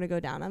someone were to go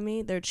down on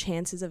me, their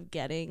chances of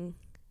getting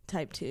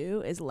type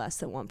 2 is less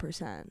than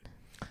 1%.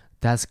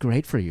 That's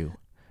great for you.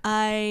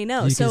 I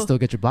know. You can still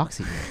get your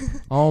boxy.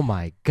 Oh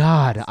my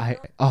god.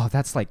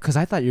 That's like because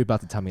I thought you were about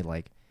to tell me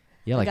like,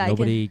 like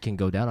nobody can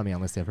go down on me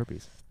unless they have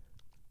herpes.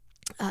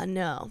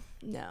 No.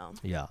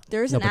 Yeah.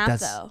 There's an app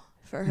though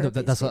for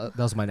herpes. That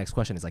was my next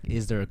question. Is like,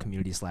 is there a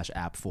community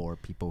 /app for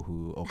people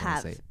who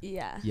openly say?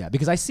 Yeah,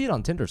 because I see it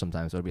on Tinder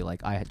sometimes. It'll be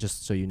like,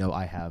 just so you know,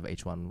 I have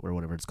H1 or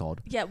whatever it's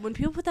called. Yeah, when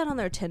people put that on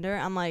their Tinder,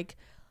 I'm like,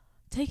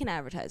 take an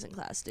advertising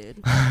class,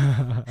 dude.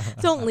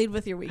 Don't lead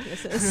with your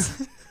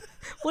weaknesses.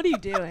 What are you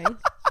doing?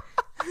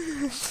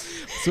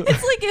 It's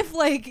like if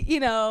like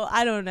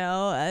I don't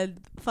know,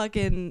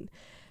 fucking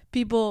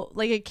people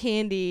like a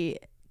candy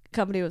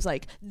company was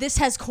like, this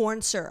has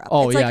corn syrup.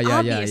 Oh, it's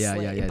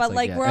yeah. But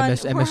like we're on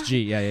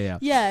MSG, yeah.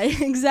 Yeah,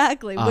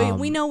 exactly.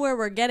 We know where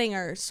we're getting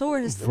our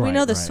source. We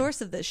know the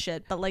source of this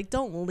shit, but like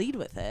don't lead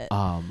with it.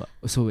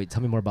 So wait,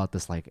 tell me more about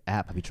this like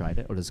app. Have you tried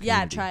it or does?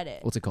 Yeah, I tried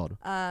it. What's it called?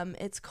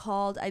 It's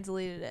called. I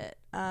deleted it.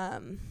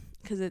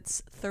 Because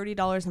it's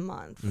 $30 a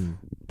month.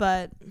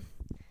 But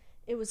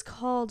it was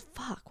called.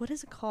 Fuck. What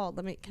is it called?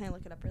 Can I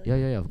look it up really?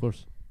 Yeah. Of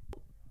course.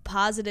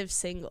 Positive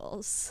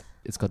Singles.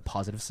 It's called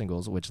Positive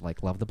Singles, which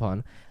like love the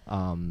pun.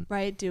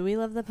 Right? Do we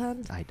love the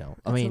pun? I don't.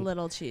 It's a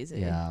little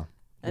cheesy. Yeah.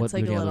 It's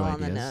like a little on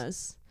the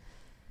nose.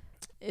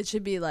 It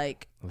should be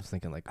like. I was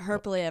thinking like.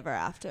 Herpily ever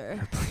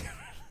after.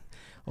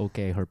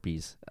 Okay,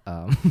 herpes.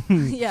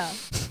 Yeah.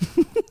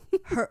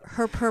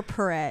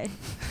 Herpere.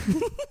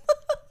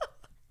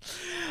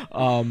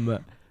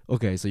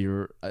 Okay, so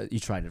you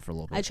tried it for a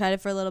little bit. I tried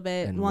it for a little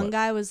bit. And one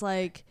guy was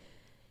like,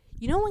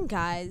 when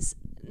guys.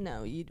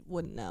 No, you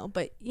wouldn't know,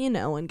 but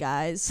when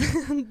guys,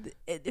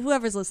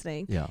 whoever's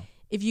listening,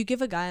 if you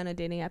give a guy on a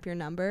dating app your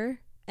number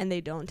and they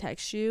don't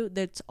text you,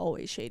 that's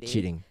always shady.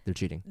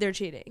 They're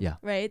cheating. Yeah.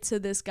 Right? So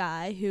this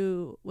guy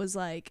who was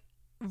like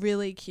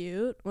really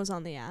cute was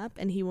on the app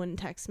and he wouldn't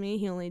text me.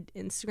 He only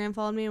Instagram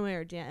followed me and we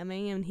were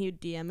DMing and he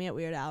would DM me at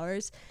weird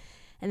hours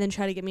and then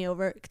try to get me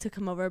to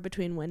come over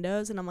between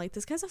windows. And I'm like,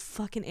 this guy's a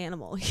fucking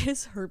animal. He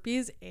has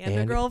herpes and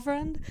a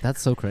girlfriend.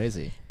 That's so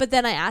crazy. But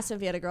then I asked him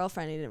if he had a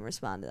girlfriend. He didn't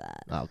respond to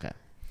that. Oh, okay.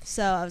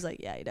 So I was like,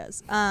 yeah, he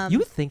does. You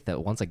would think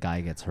that once a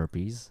guy gets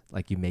herpes,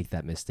 like you make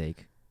that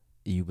mistake,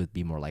 you would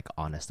be more like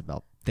honest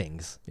about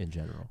things in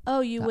general.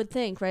 Oh, you would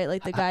think, right?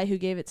 Like the guy who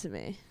gave it to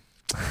me.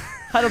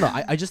 I don't know.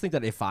 I just think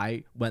that if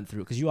I went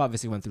through, because you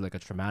obviously went through like a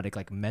traumatic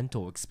like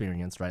mental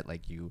experience, right?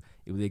 Like you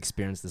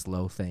experienced this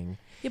low thing.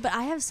 Yeah, but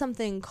I have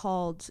something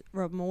called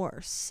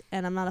remorse,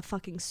 and I'm not a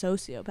fucking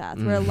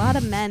sociopath, where a lot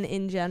of men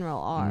in general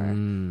are.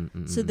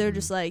 So they're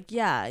just like,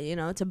 yeah,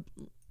 it's a,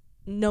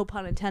 no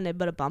pun intended,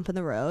 but a bump in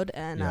the road,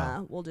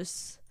 and we'll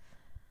just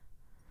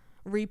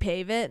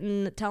repave it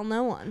and tell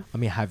no one. I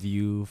mean, have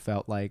you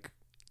felt like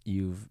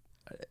you've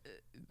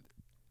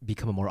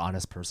become a more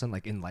honest person,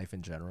 like in life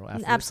in general?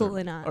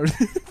 Absolutely not. Or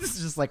this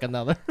is just like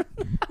another.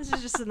 This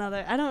is just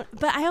another.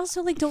 But I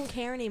also like don't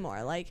care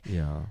anymore. Like,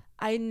 yeah.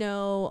 I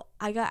know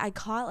I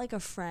caught like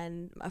a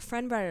friend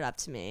brought it up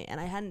to me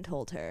and I hadn't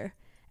told her,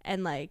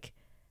 and like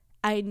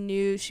I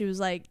knew she was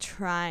like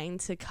trying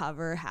to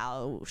cover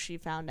how she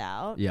found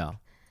out. Yeah.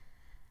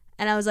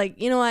 And I was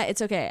like, you know what?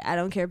 It's okay. I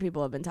don't care.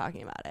 People have been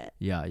talking about it.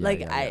 Yeah.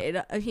 Like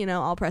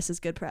all press is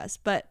good press.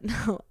 But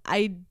no,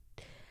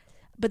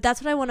 but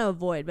that's what I want to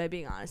avoid by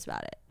being honest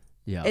about it.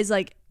 Yeah. Is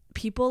like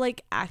people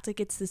like act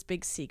like it's this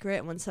big secret.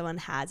 And when someone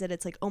has it,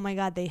 it's like, oh my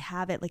God, they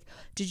have it. Like,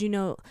 did you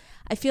know?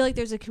 I feel like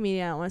there's a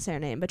comedian, I don't want to say her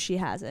name, but she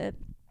has it.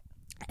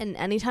 And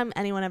anytime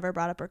anyone ever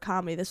brought up her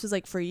comedy, this was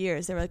like for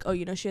years, they were like, oh,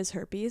 you know, she has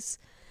herpes.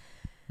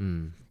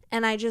 And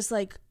I just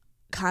like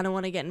kind of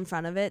want to get in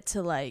front of it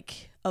to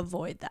like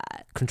avoid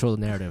that. Control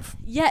the narrative.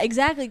 Yeah,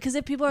 exactly. Because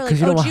if people are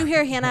like, oh, did you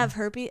hear Hanna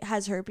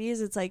has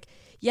herpes? It's like,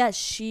 yes,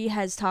 she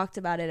has talked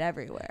about it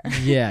everywhere.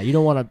 Yeah, you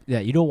don't want to. Yeah,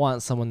 you don't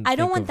want someone. I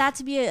don't want that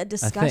to be a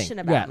discussion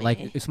about me.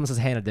 Like if someone says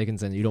Hanna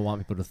Dickinson, you don't want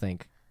people to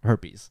think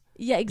herpes.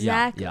 Yeah,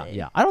 exactly.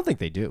 Yeah. I don't think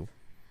they do.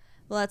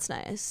 Well, that's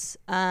nice.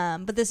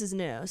 But this is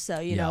new, so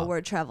you know,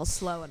 word travels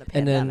slow in a And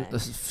pandemic. then,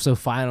 so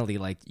finally,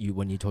 like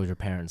when you told your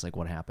parents, like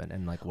what happened,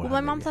 and like what? Well,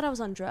 my mom thought I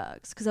was on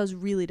drugs because I was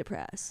really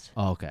depressed.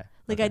 Oh, okay.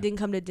 Like I didn't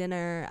come to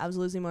dinner. I was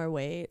losing more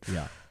weight.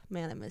 Yeah.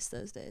 Man, I miss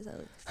those days. I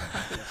looked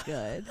fucking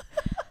good.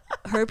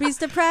 Herpes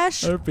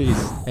depression.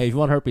 Herpes. Hey, if you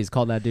want herpes,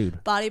 call that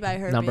dude. Body by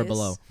herpes. Number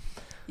below.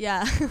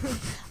 Yeah.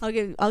 I'll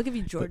give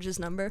you George's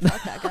number.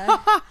 Fuck that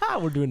guy.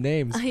 We're doing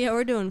names. Yeah,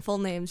 we're doing full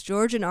names.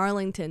 George in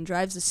Arlington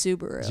drives a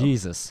Subaru.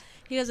 Jesus.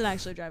 He doesn't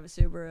actually drive a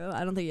Subaru.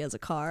 I don't think he has a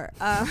car.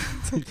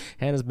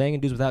 Hannah's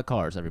banging dudes without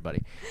cars,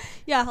 everybody.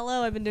 Yeah,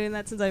 hello. I've been doing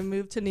that since I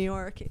moved to New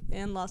York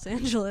and Los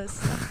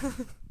Angeles.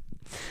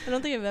 I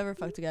don't think I've ever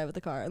fucked a guy with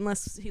a car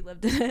unless he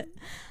lived in it.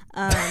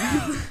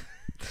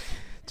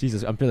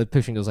 Jesus, I'm really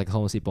picturing those like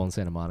homeless people in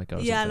Santa Monica.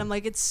 Yeah, and I'm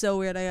like, it's so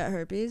weird. I got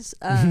herpes.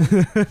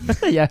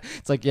 Yeah,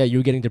 it's like, yeah, you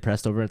were getting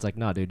depressed over it. It's like,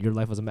 nah, dude, your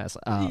life was a mess.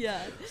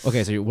 Yeah.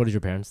 Okay, so what did your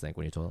parents think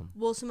when you told them?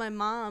 Well, so my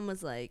mom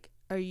was like,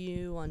 are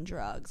you on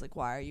drugs? Like,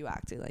 why are you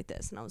acting like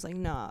this? And I was like,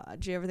 nah.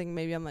 Do you ever think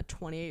maybe I'm a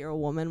 28-year-old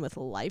woman with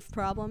life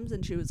problems?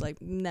 And she was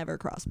like, never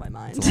crossed my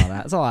mind. It's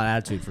a lot of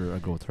attitude for a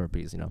girl with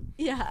herpes, you know?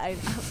 Yeah,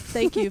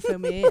 thank you for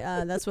me.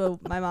 That's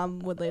what my mom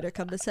would later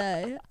come to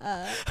say.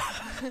 I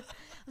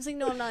was like,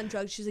 no, I'm not on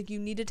drugs. She's like, you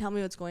need to tell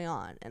me what's going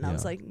on. And I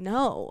was like,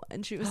 no.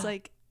 And she was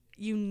like,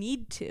 you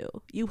need to.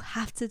 You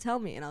have to tell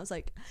me. And I was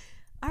like,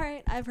 all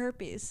right, I have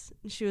herpes.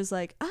 And she was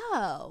like,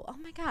 oh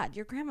my God,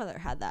 your grandmother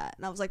had that.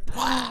 And I was like,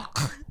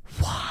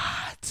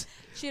 what?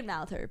 She had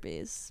mouth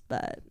herpes,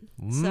 but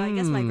so I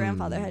guess my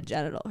grandfather had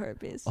genital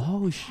herpes.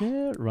 Oh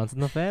shit, runs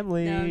in the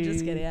family. No, I'm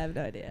just kidding. I have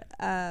no idea.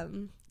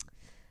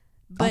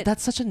 But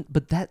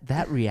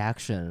that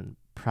reaction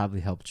probably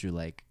helped you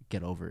like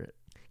get over it.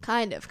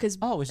 Kind of, because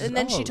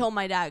she told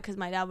my dad, because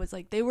my dad was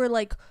like, they were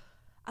like,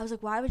 I was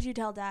like, why would you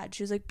tell dad?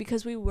 She was like,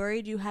 because we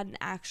worried you had an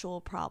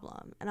actual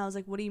problem. And I was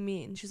like, what do you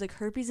mean? She was like,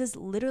 herpes is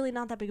literally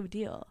not that big of a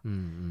deal.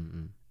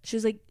 She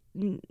was like,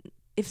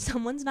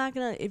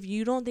 if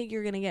you don't think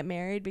you're gonna get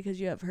married because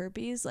you have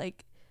herpes,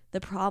 like the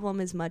problem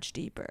is much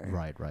deeper.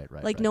 Right.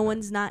 Like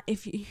one's not,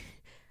 if you.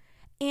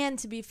 And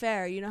to be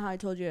fair, you know how I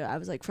told you I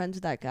was like friends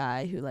with that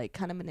guy who like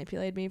kind of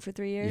manipulated me for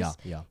 3 years.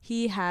 Yeah.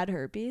 He had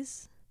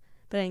herpes,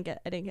 but I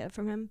didn't get it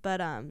from him.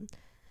 But I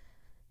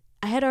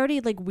had already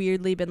like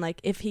weirdly been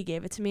like, if he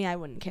gave it to me, I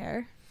wouldn't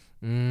care.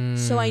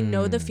 So I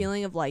know the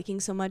feeling of liking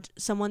someone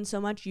so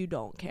much you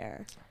don't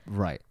care.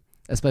 Right.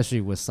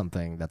 Especially with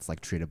something that's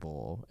like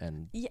treatable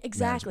and yeah,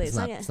 exactly.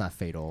 It's not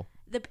fatal.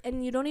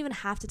 And you don't even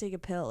have to take a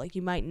pill. Like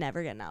you might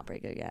never get an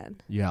outbreak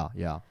again.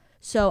 Yeah.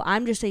 So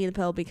I'm just taking the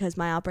pill because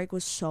my outbreak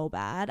was so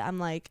bad. I'm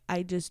like,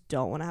 I just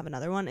don't want to have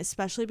another one,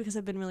 especially because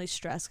I've been really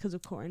stressed because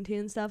of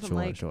quarantine and stuff. I'm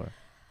like,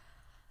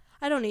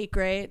 I don't eat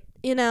great.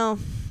 You know,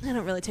 I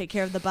don't really take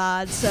care of the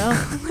bod, so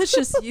let's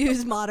just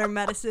use modern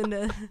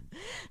medicine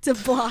to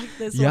block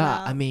this one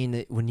out. I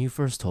mean, when you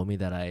first told me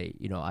that I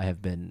have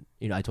been,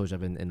 I told you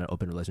I've been in an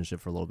open relationship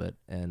for a little bit,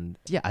 and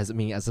yeah, as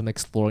I'm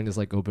exploring this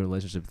like open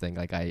relationship thing,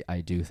 like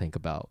I do think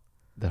about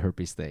the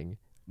herpes thing.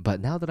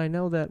 But now that I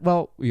know that,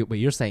 well,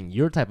 you're saying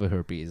your type of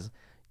herpes,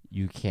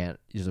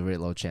 there's a very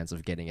low chance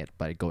of getting it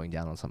by going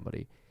down on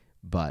somebody,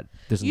 but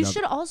you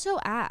should also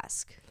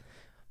ask.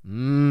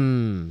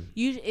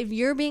 If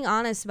you're being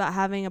honest about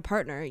having a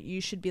partner, you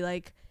should be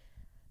like,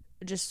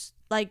 just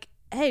like,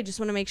 hey,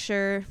 just want to make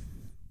sure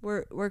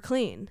we're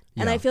clean.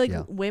 And I feel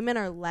like women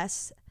are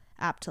less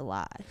apt to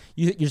lie.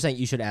 You're saying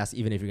you should ask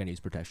even if you're gonna use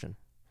protection.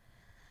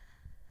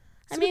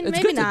 I mean,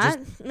 maybe not.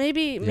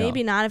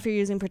 Maybe not if you're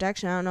using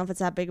protection. I don't know if it's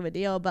that big of a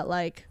deal, but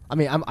like, I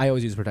mean, I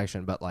always use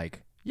protection, but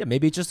like, yeah,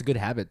 maybe it's just a good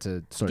habit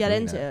to sort of get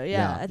into. That.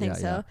 Yeah, I think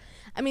so. Yeah.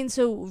 I mean,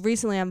 so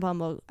recently on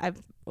Bumble,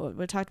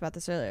 we talked about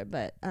this earlier,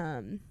 but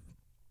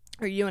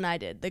or you and I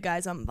did. The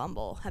guys on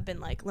Bumble have been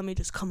like, let me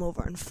just come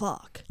over and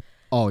fuck.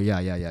 Oh yeah.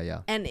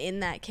 And in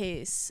that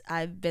case,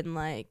 I've been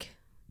like,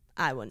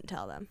 I wouldn't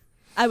tell them.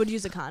 I would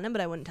use a condom,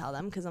 but I wouldn't tell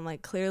them because I'm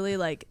like, clearly,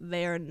 like,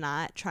 they're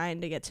not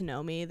trying to get to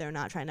know me. They're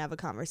not trying to have a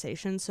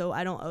conversation, so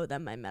I don't owe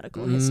them my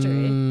medical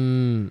history.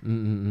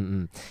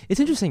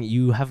 It's interesting.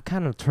 You have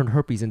kind of turned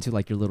herpes into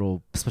like your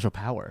little special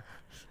power.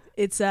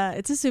 It's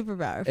a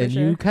superpower for and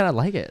sure. And you kind of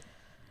like it.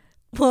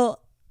 Well,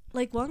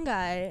 like one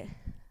guy,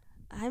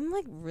 I'm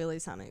like really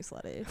sounding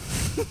slutty.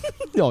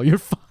 No, you're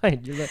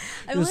fine. You're, I you're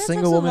a only had sex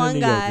single with woman in one New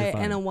York. guy, You're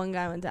fine. and a one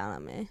guy went down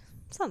on me.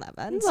 It's not that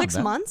bad. It's not 6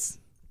 bad. months.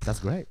 That's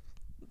great.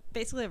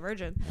 Basically a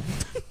virgin.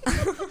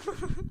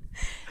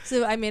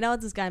 So I made out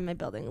with this guy in my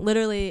building.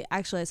 Literally,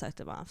 actually, I sucked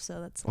him off.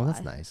 So that's a Well,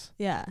 that's lie. nice.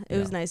 Yeah, it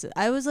was nice.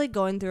 I was like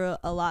going through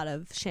a lot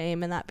of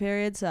shame in that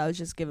period, so I was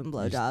just giving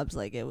blowjobs.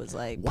 Like it was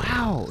like,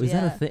 Wow, is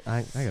that a thing?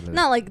 I gotta.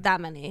 not like that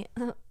many.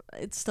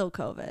 It's still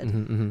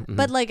COVID,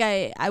 but like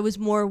I was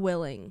more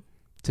willing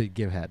to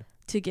give head.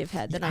 to give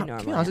head than I To be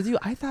normally. honest with you,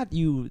 I thought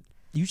you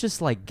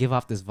just like give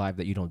off this vibe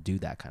that you don't do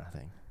that kind of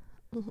thing.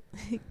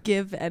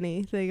 give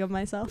anything of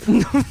myself.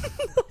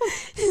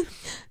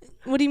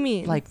 What do you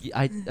mean? Like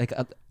I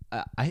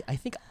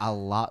think a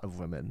lot of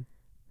women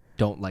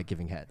don't like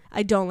giving head,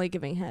 I don't like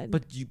giving head.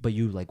 but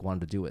you like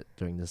wanted to do it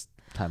during this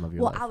time of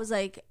your well, life. I was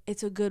like,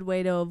 it's a good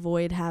way to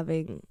avoid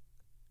having.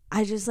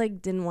 I just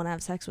like didn't want to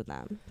have sex with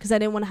them because I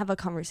didn't want to have a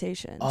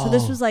conversation. So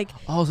this was like,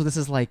 so this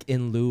is like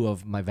in lieu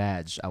of my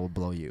vag, I will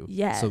blow you.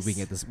 Yes. So we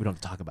can get this. We don't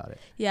have to talk about it.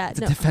 yeah,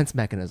 It's no, a defense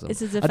mechanism.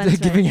 It's a defense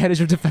Giving head is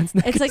your defense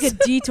it's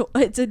mechanism.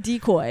 like it's a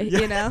decoy,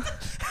 you know.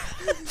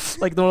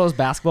 like one of those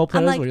basketball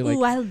players I'm like, where you're ooh,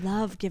 like, I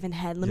love giving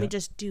head. Let me Yeah.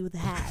 just do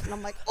that. And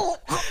I'm like, oh,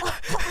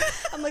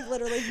 I'm like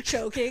literally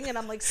choking and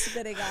I'm like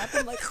spitting up.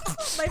 I'm like,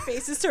 my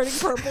face is turning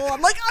purple.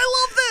 I'm like,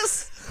 I love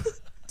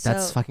this.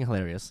 that's So, fucking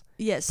hilarious.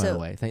 yeah. By the So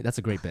way, that's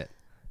a great bit.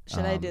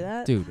 should I do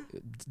that? Dude,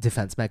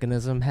 defense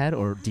mechanism head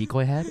or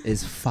decoy head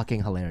is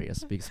fucking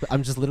hilarious. Because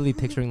I'm just literally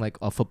picturing like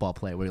a football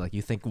play where like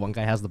you think one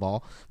guy has the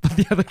ball, but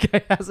the other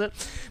guy has it,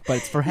 but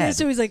it's for head.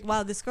 So he's like,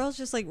 wow, this girl's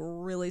just like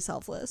really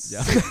selfless.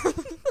 Yeah.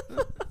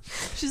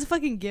 She's a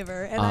fucking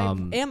giver, and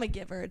I am a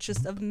giver. It's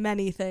just of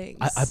many things.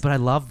 But I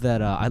love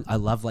that. I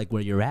love like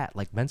where you're at,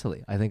 like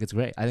mentally. I think it's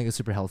great. I think it's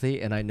super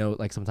healthy, and I know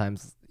like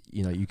sometimes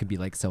you can be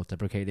like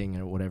self-deprecating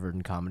or whatever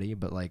in comedy,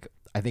 but like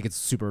I think it's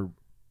super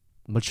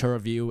mature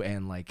of you,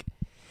 and like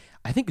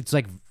I think it's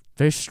like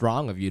very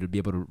strong of you to be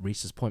able to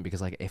reach this point,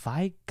 because like if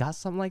I got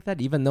something like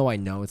that, even though I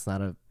know it's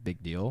not a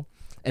big deal,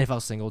 and if I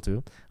was single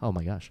too, oh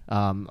my gosh,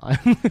 I'm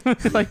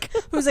like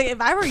Who's like,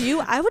 if I were you,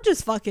 I would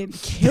just fucking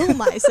kill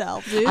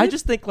myself, dude. I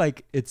just think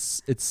like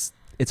it's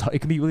it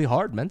can be really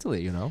hard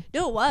mentally, No,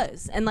 it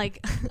was. And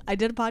like I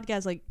did a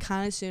podcast like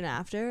kind of soon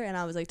after, and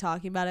I was like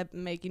talking about it,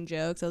 making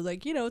jokes. I was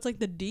like, it's like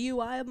the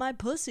DUI of my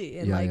pussy.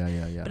 And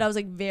yeah. But I was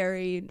like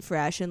very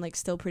fresh and like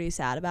still pretty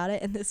sad about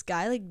it. And this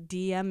guy like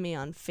DM'd me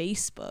on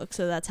Facebook,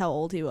 so that's how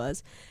old he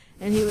was.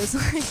 And he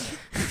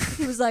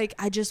was like,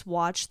 I just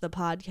watched the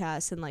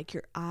podcast and like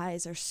your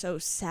eyes are so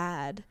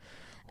sad.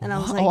 And I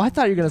was like, I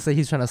thought you were gonna say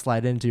he's trying to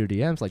slide into your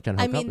DMs, like trying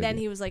to hook up with then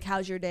you. he was like,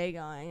 how's your day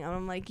going? And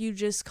I'm like, you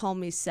just call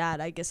me sad.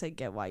 I guess I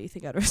get why you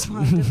think I'd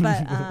respond.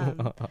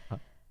 But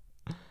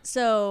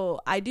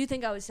so I do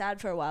think I was sad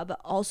for a while, but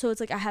also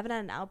it's like I haven't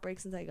had an outbreak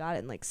since I got it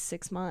in like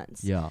 6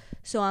 months. Yeah.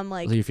 So I'm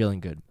like, So you're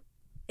feeling good.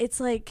 it's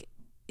like,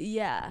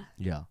 yeah.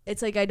 Yeah.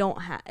 It's like I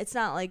don't have, it's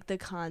not like the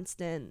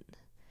constant.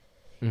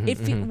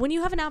 Mm-hmm, When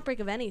you have an outbreak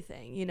of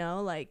anything,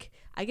 like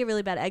I get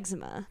really bad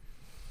eczema.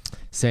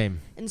 Same.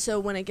 And so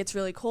when it gets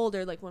really cold,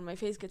 or like when my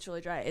face gets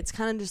really dry, it's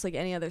kind of just like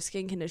any other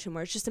skin condition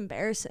where it's just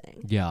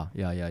embarrassing. Yeah.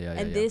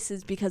 And this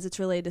is because it's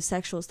related to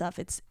sexual stuff.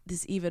 It's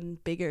this even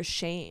bigger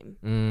shame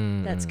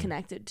that's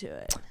connected to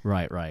it.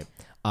 Right.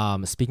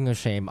 Speaking of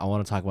shame, I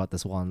want to talk about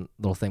this one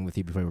little thing with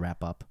you before we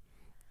wrap up.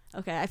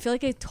 Okay, I feel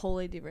like I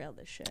totally derailed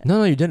this shit.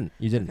 No, you didn't.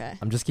 Okay.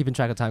 I'm just keeping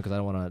track of time because I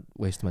don't want to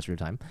waste too much of your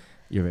time.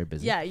 You're very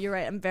busy. Yeah, you're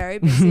right. I'm very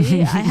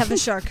busy. I have a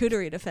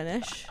charcuterie to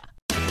finish.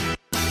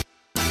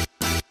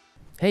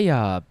 Hey,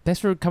 thanks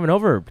for coming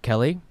over,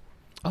 Kelly.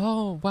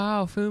 Oh,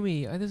 wow,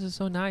 Fumi. This is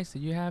so nice that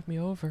you have me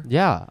over.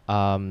 Yeah.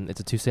 It's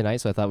a Tuesday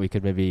night, so I thought we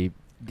could maybe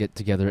get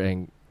together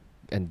and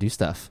do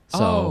stuff. So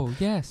Oh,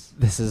 yes.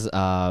 this is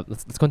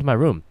let's go into my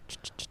room.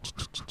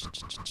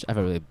 I have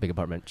a really big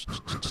apartment.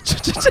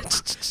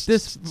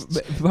 This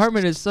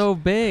apartment is so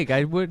big.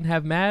 I wouldn't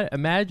have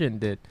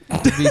imagined it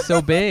to be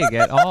so big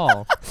at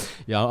all.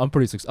 Yeah, I'm a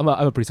pretty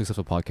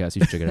successful podcast.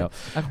 You should check it out.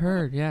 I've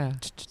heard, yeah.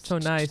 So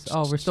nice.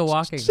 Oh, we're still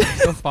walking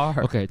so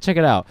far. Okay, check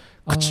it out.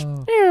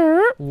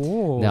 Oh.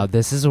 Whoa. Now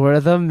this is where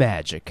the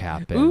magic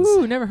happens.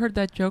 Ooh, never heard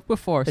that joke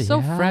before.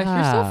 So fresh.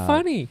 You're so Yeah.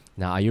 funny.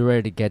 Now, are you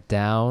ready to get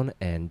down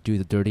and do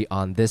the dirty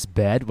on this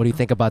bed? What do you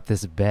think about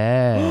this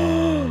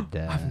bed?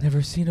 I've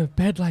never seen a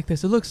bed like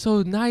this. It looks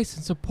so nice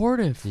and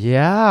supportive.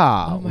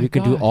 Yeah, Oh my we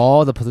could do gosh.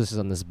 all the positions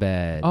on this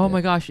bed. Oh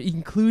my gosh,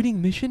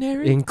 including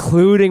missionary?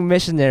 Including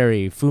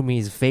missionary,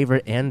 Fumi's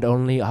favorite and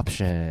only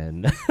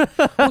option.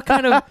 What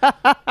kind of...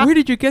 Where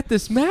did you get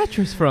this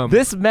mattress from?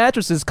 This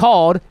mattress is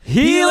called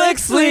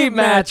Helix Sleep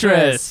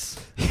Mattress.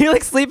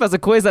 Helix Sleep has a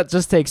quiz that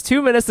just takes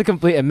 2 minutes to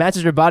complete and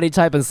matches your body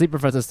type and sleep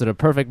preferences to the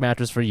perfect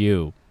mattress for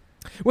you.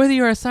 Whether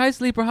you're a side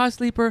sleeper, hot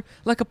sleeper,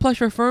 like a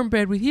plush or firm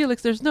bed with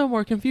Helix, there's no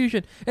more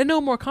confusion and no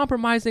more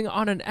compromising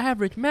on an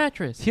average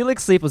mattress.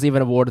 Helix Sleep was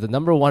even awarded the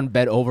 #1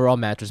 bed overall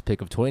mattress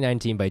pick of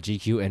 2019 by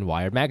GQ and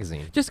Wired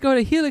magazine. Just go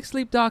to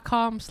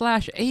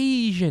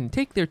helixsleep.com/Asian.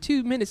 Take their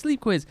 2-minute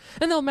sleep quiz,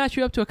 and they'll match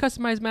you up to a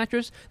customized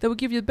mattress that will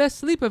give you the best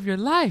sleep of your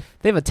life.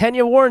 They have a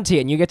 10-year warranty,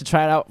 and you get to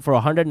try it out for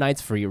 100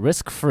 nights free,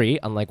 risk-free,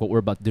 unlike what we're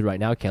about to do right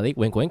now, Kelly.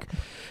 Wink, wink.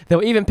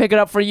 They'll even pick it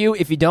up for you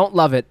if you don't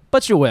love it,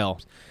 but you will.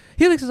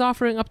 Helix is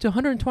offering up to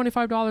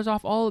 $125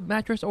 off all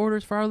mattress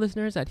orders for our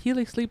listeners at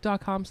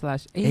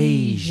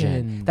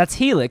helixsleep.com/Asian. That's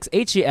Helix,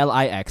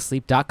 HELIX,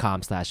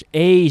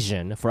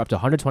 sleep.com/Asian for up to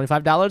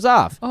 $125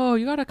 off. Oh,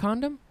 you got a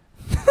condom?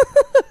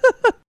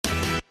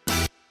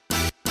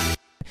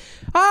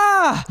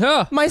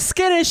 Ah! My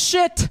skin is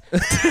shit!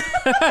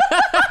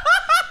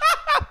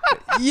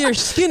 Your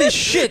skin is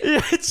shit.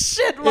 It's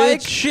shit, Mike.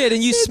 It's shit,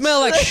 and you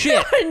smell like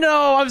shit. I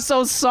know, I'm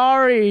so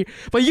sorry.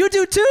 But you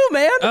do too,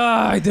 man.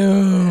 I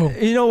do.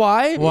 You know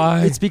why?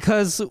 Why? It's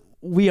because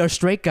we are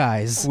straight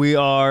guys. We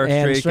are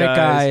And straight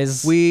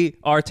guys. We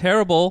are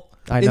terrible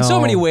I in so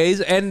know. many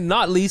ways, and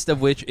not least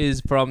of which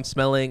is from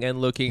smelling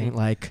and looking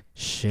Like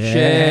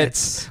shit.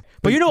 shit.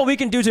 But you know what we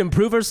can do to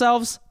improve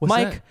ourselves, What's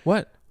Mike? that?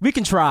 What? We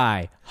can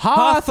try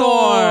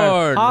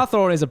Hawthorne.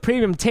 Hawthorne is a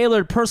premium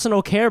tailored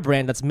personal care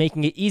brand that's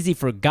making it easy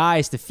for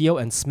guys to feel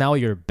and smell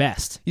your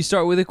best. You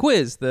start with a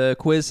quiz. The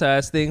quiz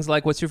has things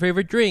like what's your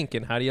favorite drink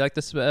and how do you like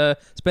to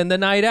spend the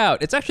night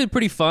out. It's actually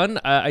pretty fun.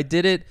 I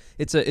did it.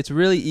 It's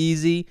really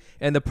easy.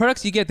 And the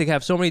products you get, they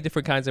have so many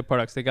different kinds of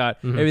products. They got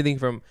everything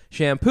from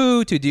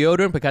shampoo to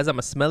deodorant because I'm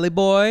a smelly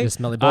boy. You're a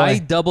smelly boy. I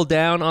double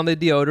down on the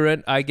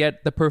deodorant. I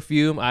get the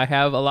perfume. I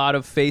have a lot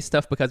of face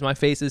stuff because my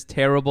face is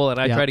terrible and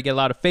I Yeah. try to get a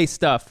lot of face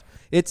stuff.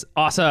 It's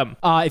awesome.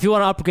 If you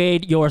want to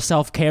upgrade your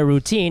self-care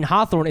routine,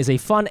 Hawthorne is a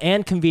fun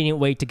and convenient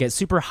way to get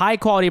super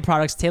high-quality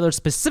products tailored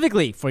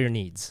specifically for your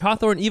needs.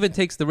 Hawthorne even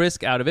takes the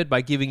risk out of it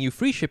by giving you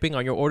free shipping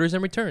on your orders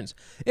and returns.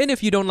 And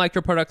if you don't like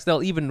your products,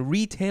 they'll even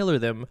retailer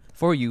them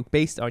for you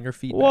based on your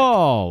feedback.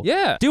 Whoa.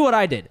 Yeah. Do what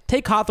I did.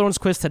 Take Hawthorne's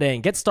quiz today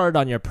and get started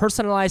on your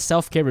personalized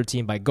self-care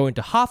routine by going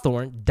to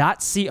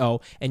hawthorne.co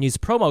and use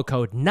promo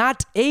code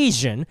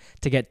NOTASIAN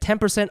to get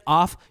 10%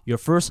 off your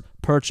first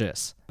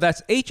purchase.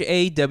 That's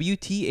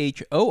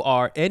HAWTHORNE.co,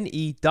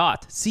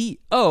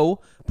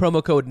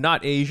 promo code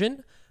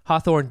NOTASIAN,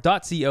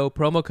 hawthorne.co,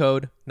 promo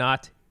code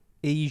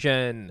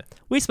NOTASIAN.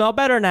 We smell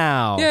better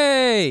now.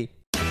 Yay!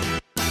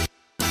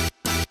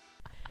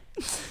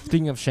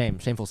 Speaking of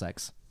shameful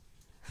sex.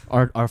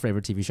 Our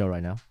favorite TV show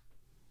right now.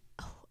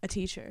 A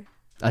teacher.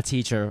 A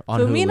teacher on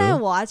Fumi Hulu. and I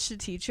watched A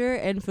Teacher,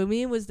 and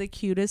Fumi was the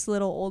cutest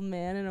little old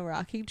man in a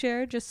rocking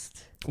chair.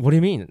 Just What do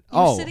you mean? you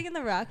were sitting in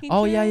the rocking chair.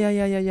 Oh,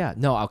 yeah.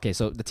 No, okay,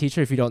 so The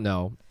Teacher, if you don't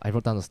know, I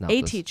wrote down the synopsis.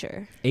 A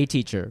teacher. A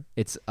Teacher.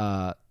 It's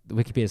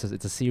Wikipedia says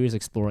it's a series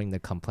exploring the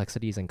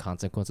complexities and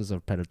consequences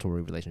of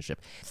predatory relationship.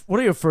 What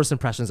are your first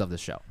impressions of this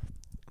show?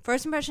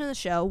 First impression of the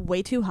show,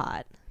 way too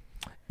hot.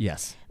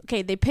 Yes.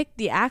 Okay, they picked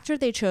the actor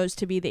they chose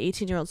to be the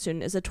 18-year-old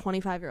student is a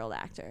 25-year-old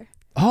actor.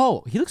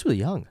 Oh, he looks really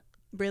young.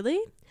 Really?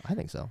 I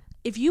think so.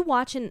 If you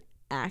watch an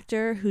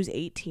actor who's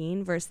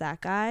 18 versus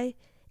that guy,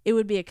 it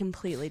would be a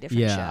completely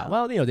different show.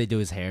 Well, they do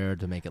his hair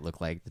to make it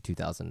look like the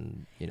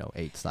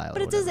 2008 style.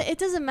 But it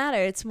doesn't matter.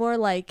 It's more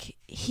like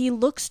he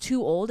looks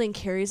too old and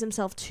carries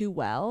himself too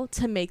well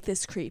to make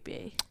this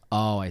creepy.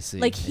 Oh, I see.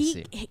 Like I he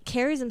see.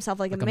 carries himself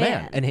like a a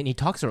man. And he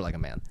talks to her like a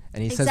man.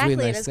 And he says Exactly,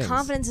 really and nice his things.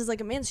 confidence is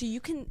like a man. So you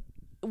can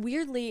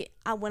weirdly,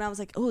 when I was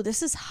like, oh,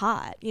 this is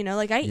hot,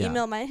 like I Yeah.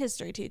 emailed my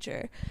history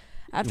teacher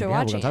after Yeah, we're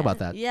watching gonna talk it. about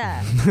that.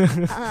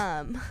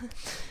 Yeah.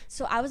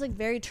 So I was like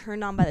very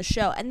turned on by the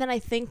show, and then I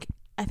think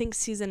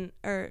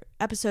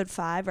episode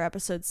 5 or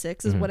episode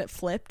 6 is when it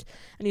flipped,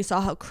 and you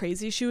saw how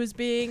crazy she was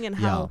being and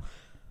how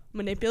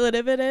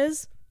manipulative it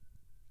is.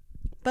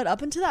 But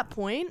up until that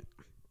point,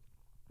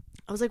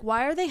 I was like,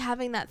 why are they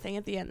having that thing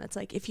at the end that's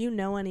like, if you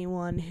know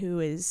anyone who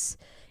is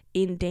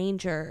in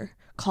danger,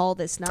 call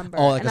this number.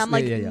 Like and I'm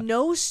like,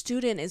 no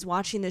student is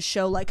watching this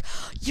show like,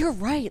 you're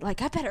right,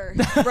 like I better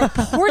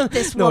report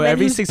this No, woman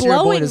every who's 6-year-old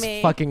boy blowing is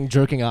me. fucking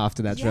jerking off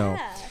to that show.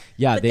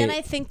 Yeah, But then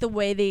I think the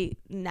way the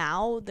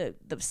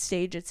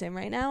stage it's in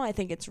right now, I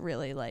think it's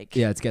really like,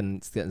 yeah, it's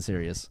getting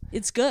serious.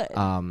 it's good.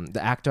 The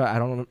actor, I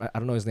don't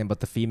know his name, but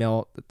the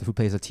female who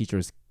plays the teacher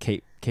is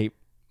Kate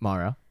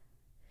Mara.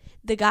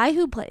 The guy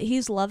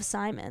he's Love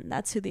Simon.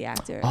 That's who the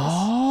actor is.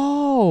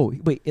 Oh,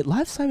 wait,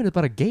 Live Simon is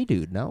about a gay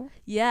dude, no?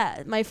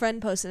 Yeah, my friend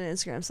posted an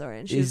Instagram story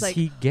and she Is was like,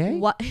 he gay?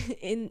 What?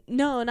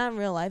 No, not in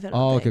real life. I don't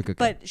Oh, think. okay.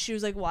 But she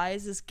was like, why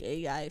is this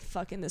gay guy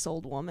fucking this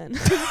old woman?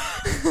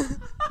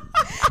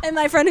 And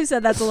my friend who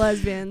said that's a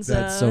lesbian. So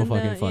That's so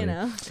fucking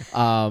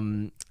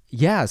funny.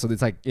 Yeah, so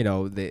it's like,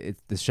 the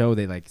show,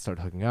 they like start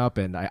hooking up,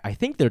 and I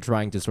think they're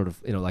trying to sort of,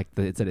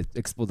 it said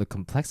explore the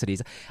complexities.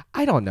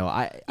 I don't know.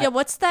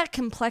 What's that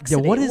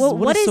complexity? Yeah, what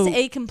is so-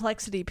 a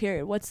complexity,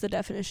 period? What's the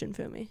definition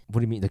for me?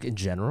 What do you mean, like in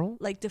general?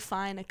 Like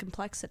define a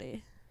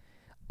complexity.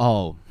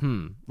 Oh,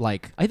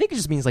 like I think it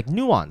just means like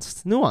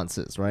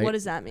nuances, right? What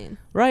does that mean?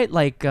 Right,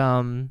 like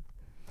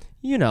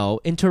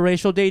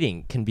interracial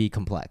dating can be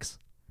complex.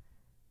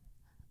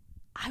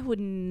 I would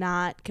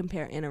not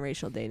compare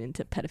interracial dating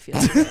to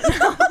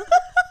pedophilia.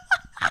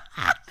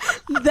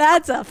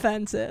 That's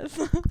offensive.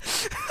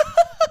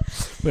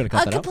 We're gonna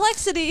cut that out.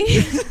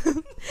 Complexity.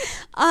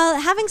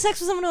 Having sex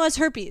with someone who has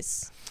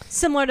herpes,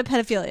 similar to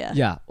pedophilia.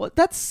 Yeah. Well,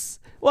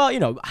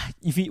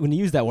 when you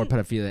use that word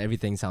pedophilia,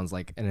 everything sounds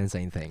like an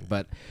insane thing.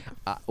 But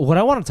what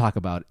I want to talk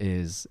about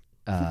is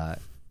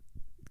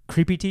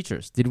creepy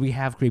teachers. Did we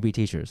have creepy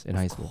teachers in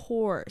high school? Of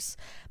course.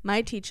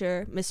 My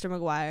teacher, Mr.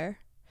 McGuire,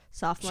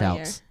 sophomore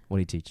year. Shouts. What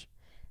did he teach?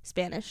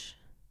 Spanish.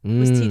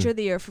 Was teacher of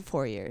the year for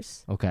 4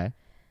 years. Okay.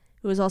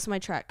 He was also my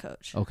track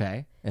coach.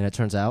 Okay. And it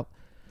turns out?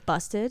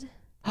 Busted.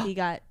 He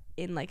got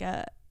in like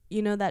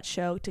that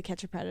show To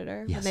Catch a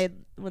Predator? Yes.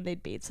 When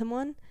they'd bait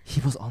someone? He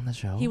was on the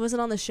show? He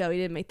wasn't on the show. He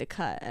didn't make the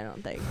cut, I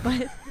don't think.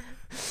 But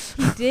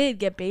he did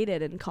get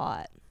baited and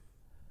caught.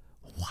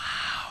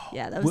 Wow.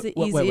 Yeah, that was the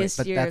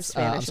easiest year of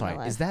Spanish I'm sorry. in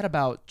my life. Is that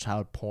about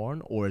child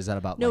porn or is that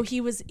about No,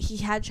 he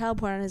had child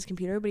porn on his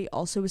computer, but he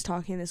also was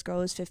talking to this girl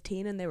who was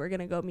 15 and they were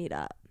going to go meet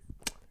up.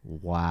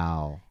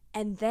 Wow.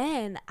 And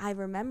then I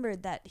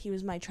remembered that he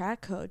was my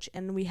track coach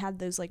and we had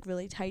those like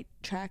really tight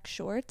track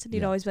shorts and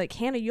he'd always be like,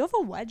 Hannah, you have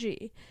a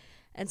wedgie.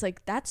 And it's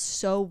like, that's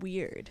so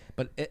weird.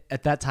 But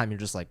at that time, you're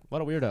just like, what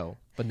a weirdo.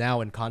 But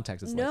now in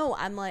context, it's no,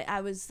 I'm like,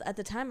 at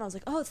the time, I was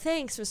like, oh,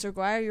 thanks, Mr.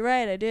 Guire. You're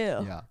right, I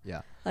do.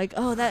 Yeah. Like,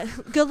 oh, that,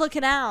 good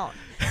looking out.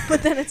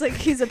 But then it's like,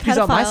 he's a pedophile. He's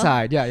on my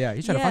side. Yeah.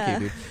 He's trying to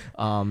fuck you,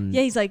 dude.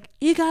 Yeah, he's like,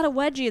 you got a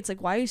wedgie. It's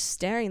like, why are you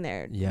staring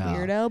there,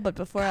 weirdo? But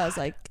before I was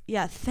like,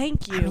 yeah,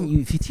 thank you. I mean,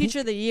 if you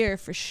Teacher of the year,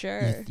 for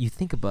sure. You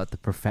think about the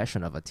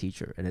profession of a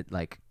teacher, and it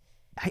like,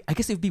 I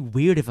guess it would be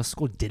weird if a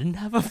school didn't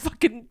have a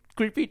fucking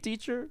creepy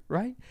teacher,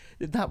 right?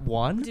 Not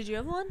one. Did you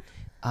have one?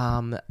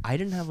 I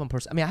didn't have one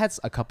person. I mean, I had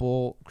a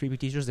couple creepy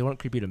teachers. They weren't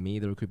creepy to me.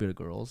 They were creepy to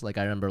girls. Like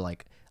I remember,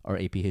 like our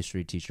AP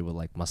history teacher would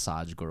like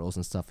massage girls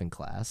and stuff in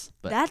class.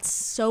 But that's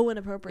so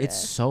inappropriate.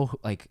 it's so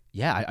like,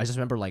 yeah. I just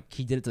remember like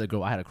he did it to the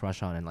girl I had a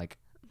crush on, and like.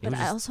 But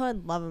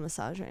I'd love a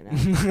massage right now.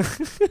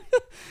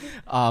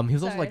 He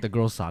was also like the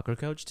girls' soccer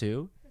coach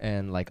too,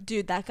 and like.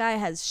 Dude, that guy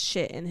has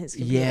shit in his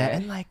computer. Yeah,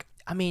 and like.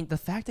 I mean, the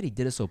fact that he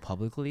did it so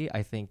publicly,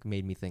 I think,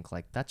 made me think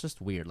like that's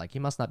just weird. Like he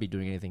must not be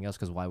doing anything else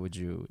because why would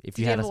you? If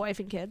Did you you had have a wife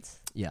and kids?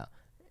 Yeah,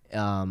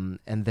 and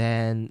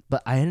then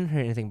but I didn't hear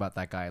anything about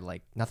that guy.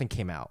 Like nothing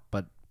came out.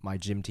 But my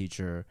gym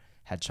teacher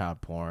had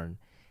child porn,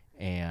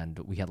 and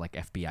we had like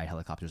FBI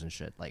helicopters and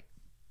shit like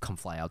come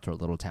fly out to our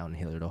little town in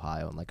Hilliard,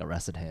 Ohio, and like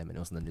arrested him, and it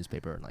was in the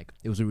newspaper, and like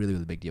it was a really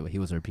really big deal. He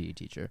was our PE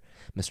teacher,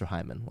 Mr.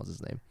 Hyman was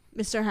his name.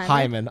 Mr. Hyman.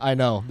 Hyman, I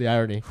know the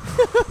irony.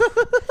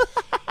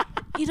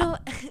 You know,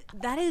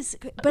 that is,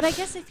 but I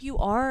guess if you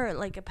are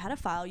like a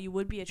pedophile, you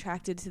would be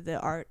attracted to the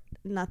art,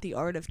 not the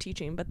art of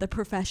teaching, but the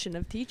profession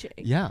of teaching.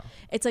 Yeah.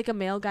 It's like a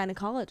male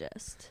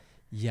gynecologist.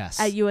 Yes.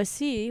 At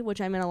USC, which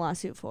I'm in a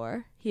lawsuit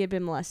for. He had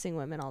been molesting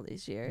women all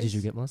these years. Did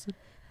you get molested?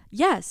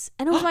 Yes.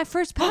 And it was my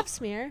first pap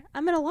smear.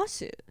 I'm in a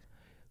lawsuit.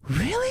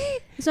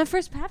 Really? It's my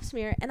first pap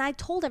smear. And I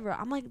told everyone,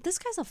 I'm like, this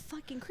guy's a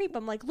fucking creep.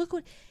 I'm like, look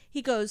what,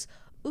 he goes,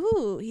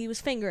 ooh, he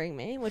was fingering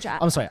me, which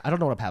I'm sorry, I don't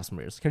know what a pap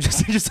smear is. Can you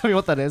just tell me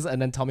what that is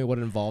and then tell me what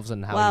it involves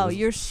and how Wow,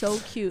 you're so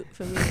cute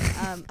for me.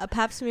 A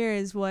pap smear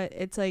is what,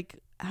 it's like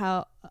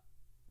how,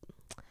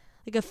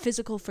 like a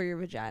physical for your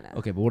vagina.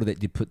 Okay, but what do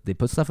they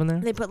put stuff in there?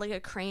 They put like a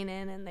crane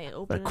in and they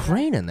open a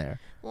crane in there?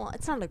 Well,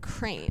 it's not a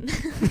crane.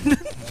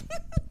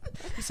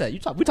 You said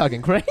we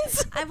talking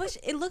cranes? I wish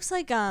it looks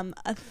like a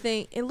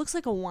thing. It looks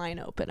like a wine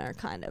opener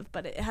kind of,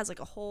 but it has like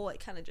a hole. It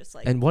kind of just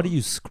like. And what are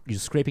you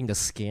scraping the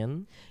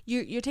skin?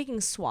 You're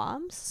taking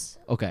swabs.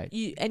 Okay.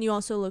 You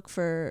also look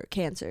for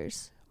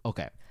cancers.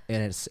 Okay.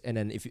 And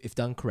then if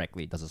done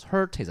correctly, does this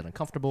hurt? Is it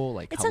uncomfortable?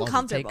 Like it's how long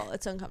uncomfortable. does it take?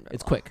 It's uncomfortable.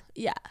 It's quick.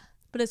 Yeah,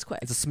 but it's quick.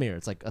 It's a smear.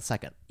 It's like a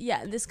second.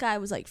 Yeah, and this guy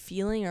was like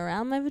feeling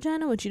around my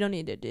vagina, which you don't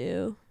need to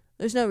do.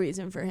 There's no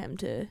reason for him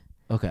to.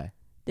 Okay.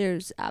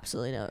 There's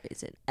absolutely no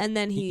reason. And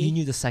then you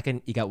knew the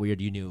second it got weird,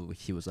 you knew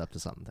he was up to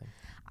something.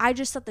 I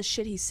just thought the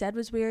shit he said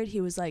was weird.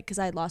 He was like, because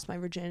I had lost my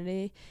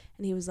virginity,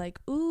 and he was like,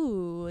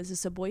 ooh, is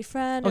this a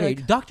boyfriend? Okay,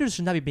 like, doctors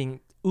should not be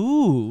being,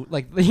 ooh,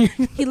 like.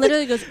 He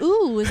literally goes,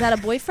 ooh, is that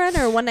a boyfriend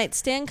or a one night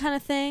stand kind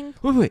of thing?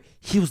 Wait.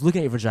 He was looking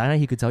at your vagina,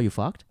 he could tell you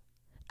fucked?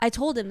 I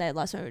told him that I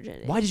lost my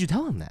virginity. Why did you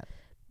tell him that?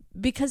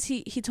 Because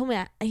he told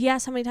me, he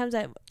asked how many times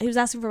he was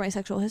asking for my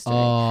sexual history.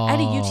 I had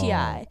a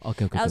UTI.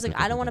 Okay. I was like,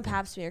 I don't want a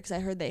pap smear because I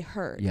heard they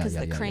hurt because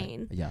of the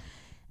crane. Yeah.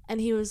 And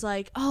he was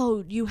like,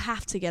 oh, you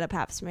have to get a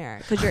pap smear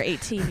because you're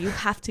 18. You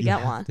have to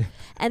get one.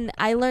 And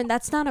I learned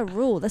that's not a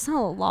rule. That's not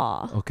a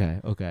law.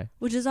 Okay.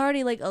 Which is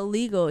already like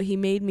illegal.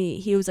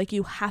 He was like,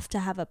 you have to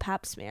have a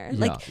pap smear.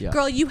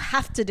 Girl, you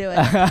have to do it.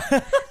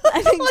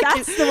 I think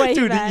that's the way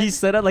dude, he meant. he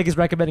said it like he's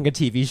recommending a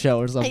TV show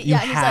or something.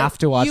 Yeah, you have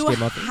to watch Game of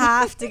Thrones. You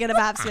have to get a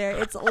pap smear.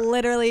 It's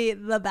literally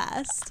the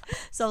best.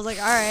 So I was like,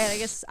 all right, I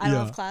guess I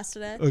don't have class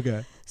today.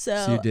 Okay.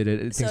 So you did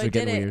it. Things were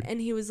getting weird.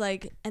 And he was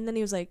like,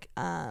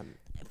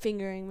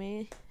 fingering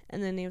me.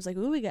 And then he was like,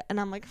 ooh, we got, and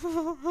I'm like,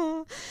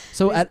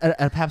 so at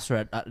a pap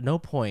smear, at no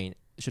point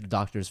should a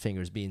doctor's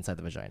fingers be inside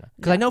the vagina?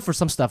 Because I know for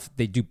some stuff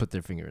they do put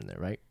their finger in there,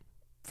 right?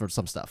 For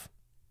some stuff.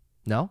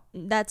 No?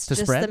 That's To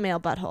just spread? the male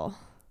butthole.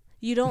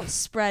 You don't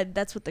spread.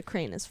 That's what the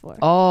crane is for.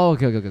 Oh,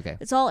 okay.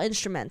 It's all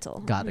instrumental.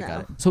 Got it.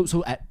 No.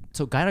 So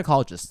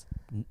gynecologists,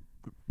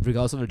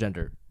 regardless of their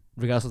gender,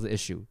 regardless of the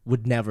issue,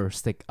 would never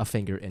stick a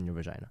finger in your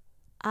vagina.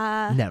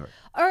 Never.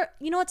 Or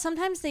you know what?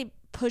 Sometimes they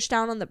push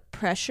down on the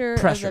pressure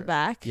of the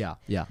back. Yeah.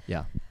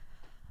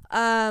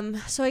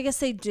 So I guess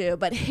they do,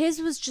 but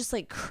his was just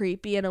like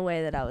creepy in a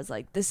way that I was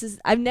like,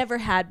 I've never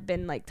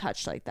been like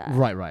touched like that.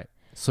 Right.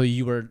 So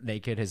you were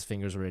naked, his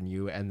fingers were in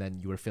you, and then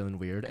you were feeling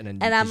weird, and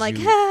then I'm like,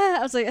 I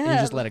was like, and you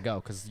just let it go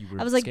because you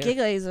were. I was like scared.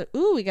 giggling. He's like,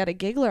 ooh, we got a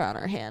giggler on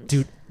our hand.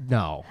 Dude,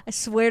 no. I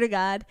swear to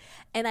God.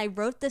 And I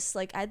wrote this,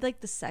 like, I had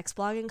like the sex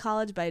blog in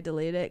college, but I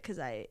deleted it because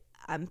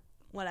I'm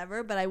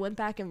whatever. But I went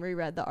back and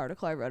reread the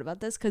article I wrote about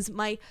this because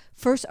my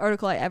first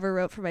article I ever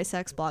wrote for my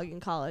sex blog in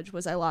college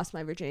was I lost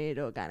my virginity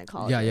to a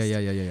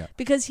gynecologist. Yeah.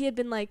 Because he had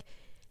been like,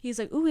 he's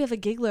like, ooh, we have a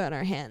giggler on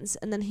our hands.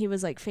 And then he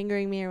was like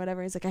fingering me or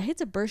whatever. He's like, I hate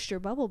to burst your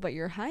bubble, but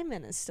your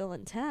hymen is still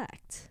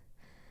intact.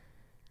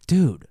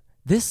 Dude,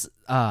 this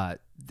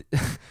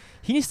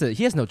he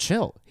has no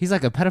chill. He's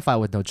like a pedophile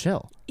with no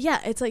chill. Yeah,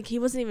 it's like he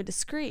wasn't even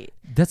discreet.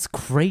 That's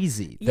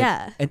crazy.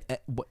 Yeah. And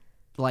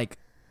like,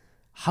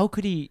 how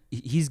could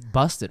he's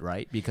busted,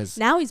 right? Because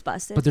Now he's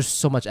busted. but there's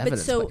so much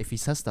evidence. so- But if he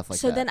says stuff like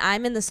so that, then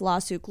I'm in this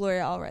lawsuit.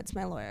 Gloria Allred's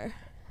my lawyer.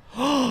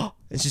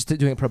 it's just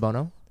doing it pro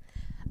bono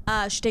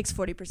She takes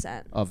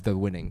 40% of the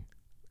winning.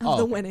 of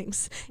the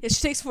winnings. Yeah,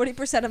 she takes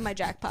 40% of my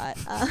jackpot.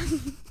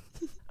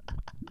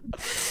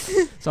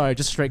 Sorry,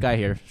 just straight guy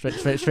here.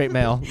 Straight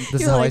male. This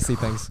is You're how I like, see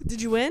things.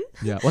 Did you win?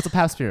 Yeah. What's a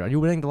pap smear? Are you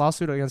winning the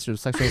lawsuit against your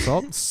sexual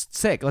assault?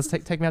 Sick. Let's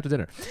take me out to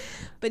dinner.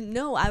 But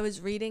no, I was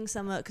reading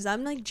some because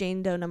I'm like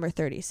Jane Doe number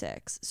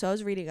 36. So I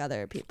was reading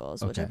other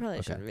people's, which I Okay, probably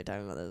okay. shouldn't be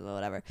talking about this, but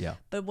whatever. Yeah.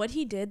 But what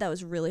he did that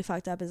was really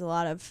fucked up is a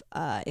lot of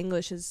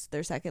English is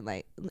their second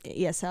like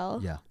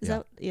ESL. Yeah, Is yeah.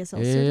 that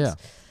ESL Yeah.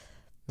 students?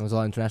 There was a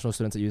lot of international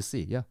students at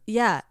USC. Yeah.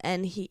 Yeah,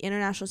 and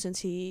international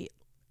students he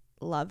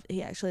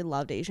actually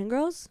loved Asian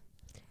girls,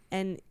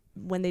 and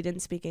when they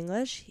didn't speak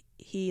English,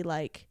 he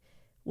like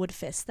would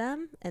fist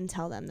them and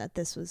tell them that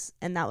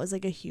that was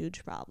like a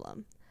huge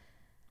problem.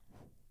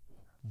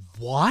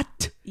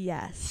 What?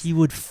 Yes. He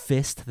would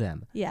fist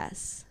them.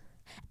 Yes.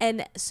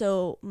 And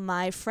so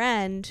my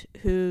friend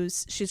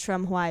she's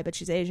from Hawaii, but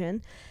she's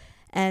Asian.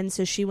 And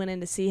so she went in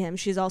to see him.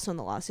 She's also in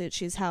the lawsuit.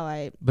 She's how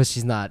I... But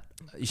she's not...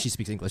 She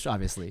speaks English,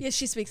 obviously. Yeah,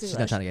 she speaks English. She's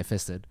not trying to get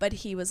fisted. But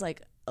he was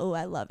like, oh,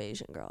 I love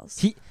Asian girls.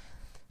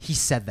 He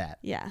said that.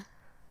 Yeah.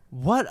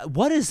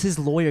 What is his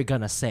lawyer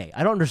gonna say?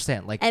 I don't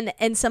understand. Like,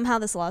 And somehow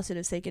this lawsuit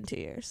has taken 2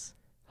 years.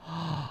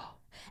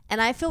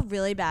 And I feel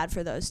really bad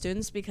for those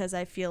students because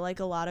I feel like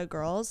a lot of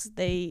girls,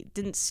 they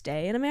didn't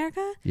stay in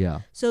America.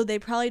 yeah. So they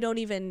probably don't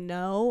even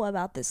know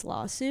about this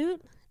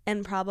lawsuit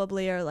and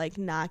probably are like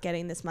not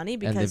getting this money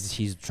And because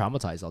he's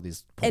traumatized all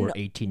these poor And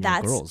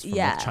 18-year-old girls from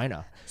like,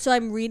 China. So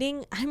I'm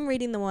reading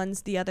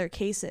the other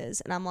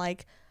cases and I'm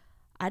like,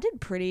 I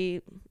did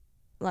pretty,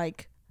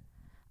 like,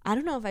 I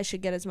don't know if I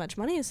should get as much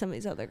money as some of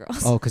these other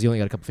girls. Oh, because you only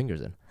got a couple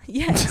fingers in.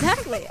 Yeah,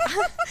 exactly.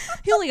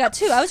 He only got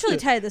 2. I was really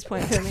tight at this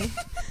point for me.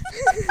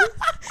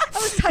 I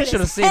was tight You should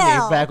have as seen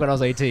hell. me back when I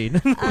was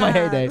 18. My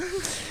heyday.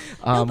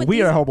 but We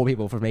these- are horrible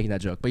people for making that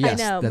joke. But yes,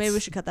 I know. Maybe that's- we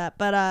should cut that.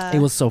 But It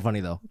was so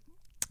funny though.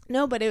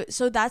 no, but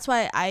so that's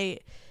why I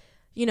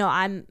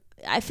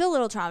feel a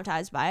little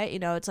traumatized by it. You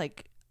know, it's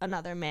like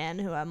another man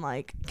who I'm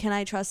like, can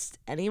I trust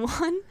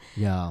anyone?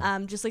 Yeah.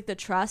 Just like the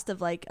trust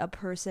of like a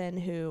person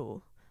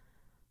who,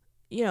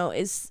 you know,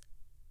 it's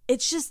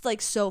just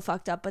like so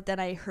fucked up. But then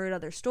I heard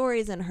other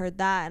stories and heard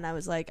that, and I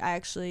was like, I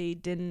actually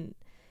didn't.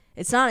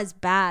 It's not as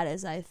bad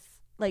as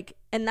like,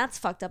 and that's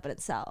fucked up in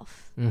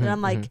itself. And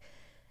I'm like,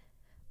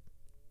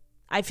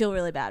 I feel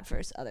really bad for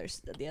the other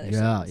students.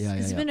 Yeah.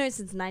 He's been doing it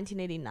since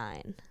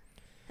 1989,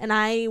 and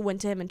I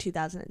went to him in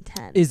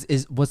 2010.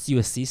 Is what's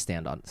USC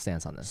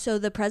stance on this? So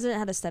the president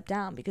had to step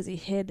down because he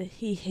hid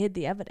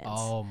the evidence.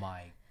 Oh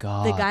my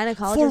god. The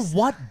gynecologist. For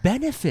what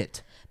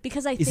benefit?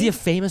 Because I Is think he a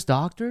famous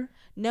doctor?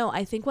 no,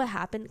 I think what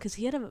happened because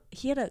he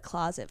had a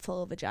closet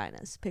full of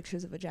vaginas,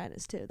 pictures of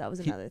vaginas too. That was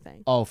another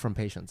thing. Oh, from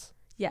patients.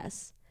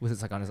 Yes, Was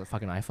it like on his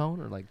fucking iPhone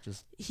or like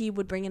just? he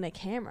would bring in a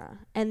camera,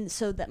 and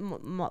so that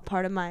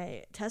part of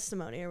my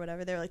testimony or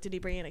whatever, they were like, "Did he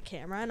bring in a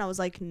camera?" And I was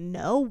like,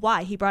 "No,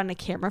 why? He brought in a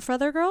camera for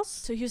other girls."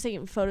 So he was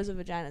taking photos of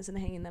vaginas and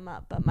hanging them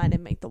up, but mine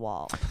didn't make the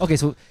wall. Okay,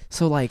 so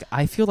like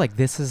I feel like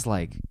this is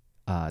like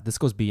this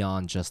goes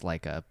beyond just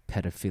like a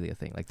pedophilia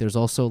thing. Like there's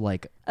also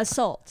like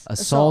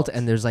Assault,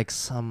 and there's like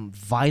some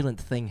violent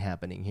thing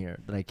happening here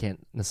that I can't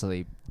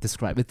necessarily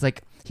describe. It's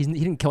like he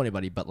didn't kill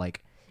anybody, but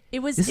like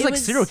This is like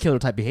serial killer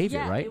type behavior,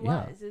 yeah, right? It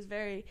was. It was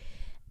very,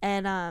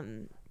 and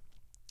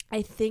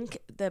I think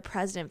the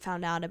president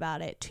found out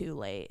about it too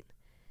late,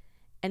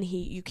 and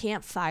you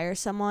can't fire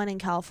someone in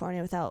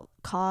California without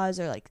cause,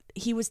 or like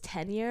he was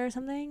tenure or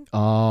something.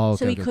 Oh, okay,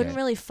 so he okay, couldn't okay.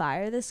 really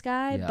fire this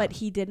guy, Yeah. but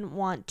he didn't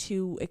want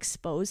to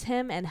expose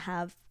him and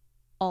have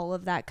all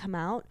of that come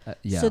out.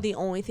 Yeah. So the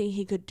only thing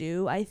he could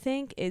do, I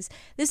think, is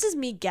this is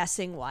me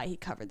guessing why he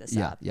covered this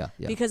up. Yeah.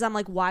 Because I'm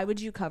like, why would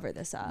you cover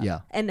this up?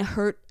 Yeah. And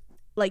hurt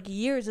like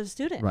years of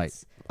students. Right.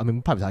 I mean,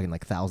 we're probably talking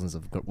like thousands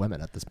of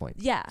women at this point.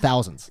 Yeah.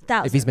 Thousands. If he's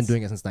Thousands. been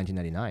doing it since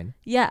 1999.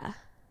 Yeah.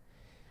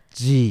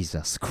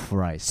 Jesus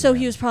Christ. So man.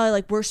 he was probably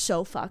like, we're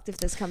so fucked if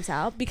this comes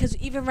out, because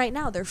even right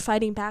now they're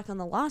fighting back on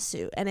the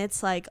lawsuit, and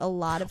it's like a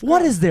lot of What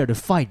girls. is there to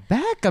fight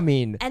back? I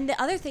mean, And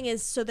the other thing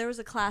is, so there was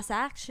a class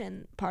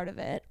action part of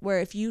it where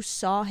if you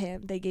saw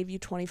him, they gave you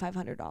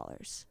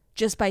 $2,500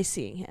 just by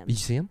seeing him. did you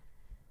see him?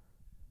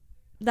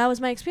 That was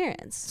my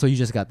experience. So you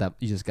just got that.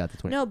 You just got the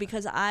 20. No,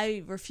 because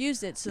I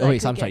refused it. So Oh that I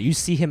wait, so could I'm sorry. get- You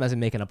see him as in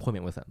make an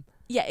appointment with him,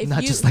 Yeah, if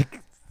not you just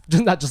like,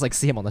 not just like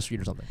see him on the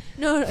street or something.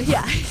 no,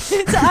 yeah,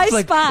 it's I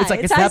Like, Spy. it's like,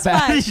 it's I that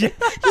bad. Spy.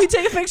 You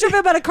take a picture of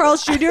him at a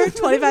Carl's Jr.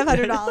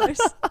 $2,500.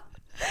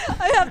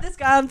 I have this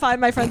guy on Find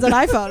My Friends on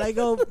iPhone. I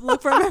go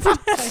look for him every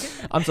day.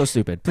 I'm so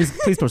stupid. Please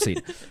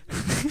proceed.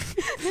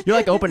 You're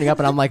like opening up,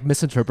 and I'm like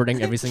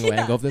misinterpreting every single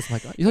angle of this. I'm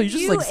like, you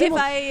just like see him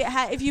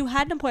on- If you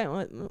had an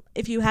appointment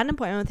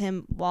with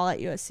him while at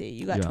USC,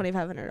 you got Yeah.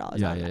 $2,500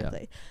 Yeah.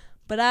 automatically.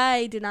 But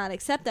I did not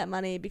accept that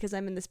money because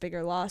I'm in this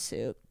bigger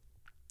lawsuit.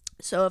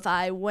 So if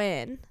I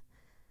win,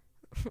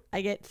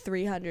 I get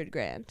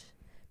 $300,000,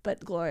 but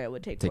Gloria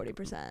would take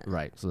 40%.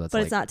 Right. So that's But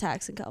like, it's not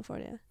taxed in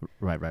California.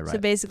 right. So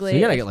basically, So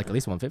you gotta get like at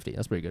least 150.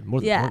 That's pretty good. More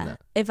than yeah. that.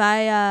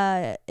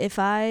 If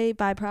I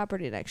buy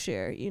property next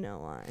year, you know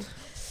why.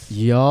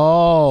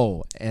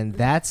 Yo, and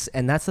that's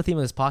the theme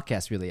of this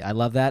podcast. Really, I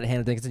love that,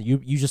 Hannah Dickinson. You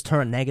just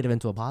turn a negative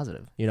into a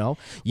positive. You know,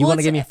 you Well, want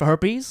to give me it's-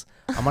 herpes?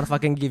 I'm gonna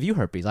fucking give you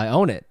herpes. I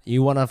own it.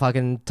 You want to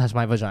fucking touch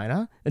my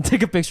vagina and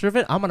take a picture of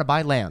it? I'm gonna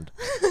buy land.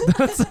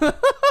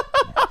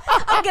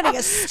 I'm getting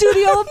a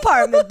studio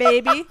apartment,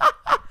 baby,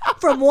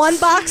 from one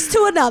box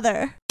to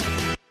another.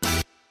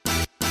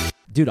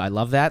 Dude, I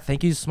love that.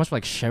 Thank you so much for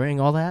like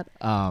sharing all that.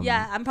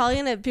 Yeah, I'm probably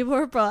gonna. People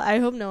are. I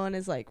hope no one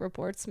is like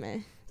reports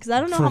me, because I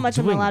don't know For how much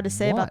I'm doing allowed to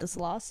say what? about this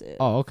lawsuit.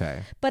 Oh,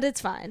 okay. But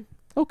it's fine.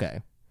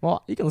 Okay.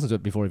 Well, you can listen to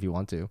it before if you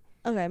want to.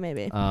 Okay,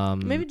 maybe.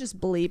 Maybe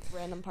just bleep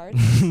random parts.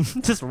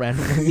 just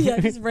randomly. Yeah,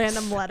 just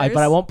random letters.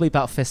 But I won't bleep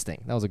out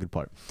fisting. That was a good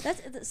part.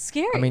 That's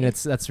scary. I mean,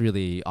 that's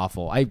really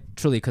awful. I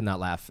truly could not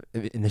laugh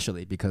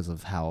initially because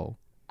of how.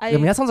 I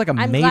mean, that sounds like a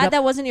I'm made glad up.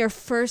 that wasn't your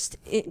first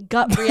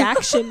gut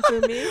reaction for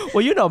me.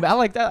 Well, you know, I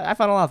like that. I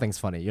found a lot of things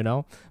funny, you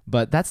know,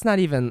 but that's not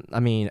even. I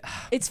mean,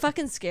 It's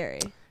fucking scary.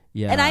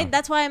 yeah. And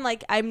that's why I'm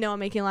like, I know I'm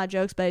making a lot of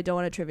jokes, but I don't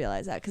want to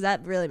trivialize that, because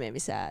that really made me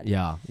sad.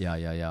 Yeah.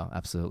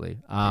 Absolutely.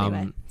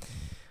 Anyway.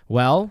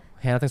 Well,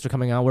 Hannah, thanks for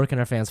coming on. Where can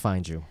our fans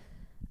find you?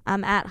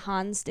 I'm at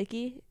Hans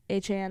Dickey,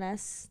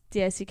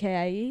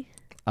 HANSDICKIE,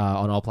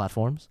 On all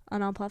platforms.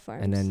 on all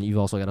platforms. And then you've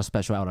also got a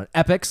special out on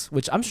Epics,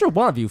 which I'm sure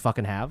one of you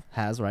fucking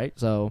has, right?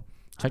 So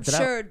check that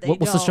sure out. they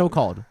What's the show don't.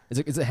 called?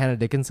 Is it Hannah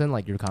Dickinson,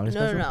 like your comedy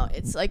No, special? no,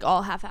 it's like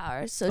all half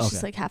hours, so it's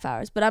just Okay. like half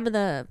hours. But I'm in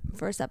the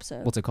first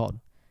episode. What's it called?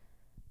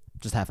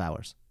 Just half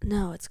hours.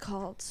 No, it's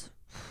called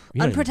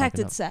You don't even fucking know.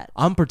 Unprotected Set.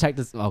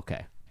 Unprotected.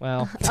 Okay.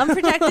 Well,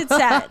 Unprotected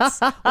Sets,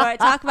 where I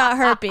talk about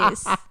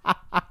herpes.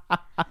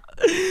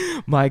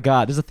 my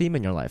God, there's a theme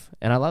in your life,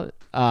 and I love it.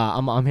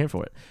 I'm here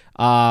for it.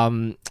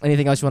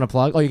 Anything else you want to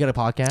plug? Oh, you got a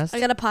podcast? I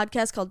got a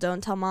podcast called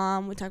Don't Tell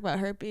Mom. We talk about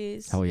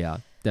herpes. Oh yeah,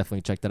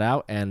 definitely check that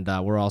out. And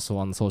we're also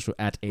on the social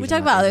at Asian We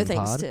talk Not about other Asian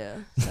things Pod.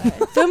 too. Sorry.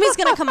 Fumi's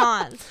gonna come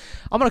on.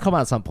 I'm gonna come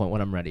out at some point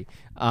when I'm ready.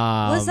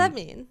 What does that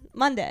mean?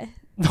 Monday.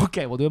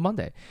 Okay, we'll do it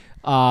Monday.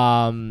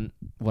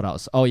 What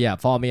else? Oh yeah,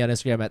 follow me on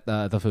Instagram at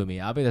the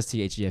Fumi Abe. That's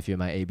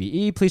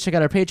THEFUMIABE. Please check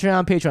out our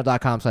Patreon,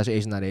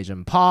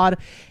 patreon.com/AsianNotAsianPod.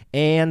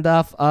 And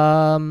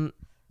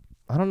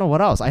I don't know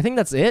what else. I think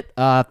that's it.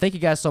 Thank you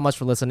guys so much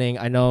for listening.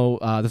 I know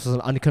this was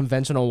an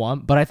unconventional one,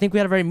 but I think we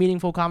had a very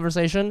meaningful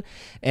conversation.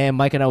 And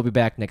Mike and I will be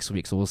back next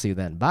week, so we'll see you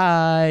then.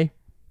 Bye.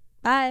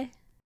 Bye.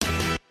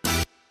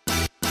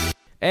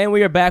 And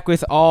we are back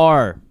with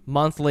our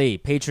monthly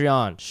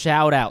Patreon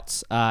shout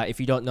outs.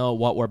 If you don't know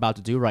what we're about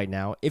to do right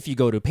now, if you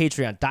go to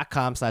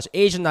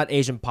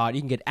patreon.com/AsianNotAsianPod,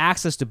 you can get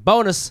access to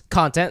bonus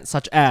content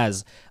such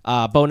as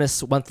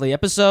bonus monthly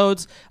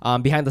episodes,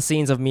 behind the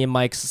scenes of me and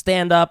Mike's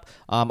stand up,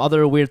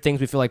 other weird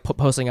things we feel like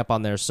posting up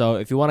on there. So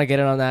if you want to get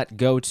in on that,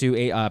 go to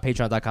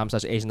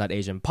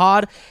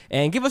patreon.com/AsianNotAsianPod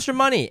and give us your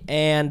money.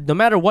 And no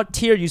matter what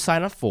tier you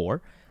sign up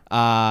for,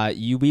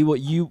 you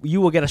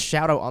will get a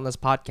shout out on this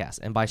podcast,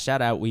 and by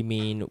shout out we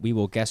mean we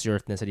will guess your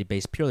ethnicity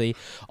based purely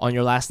on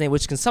your last name,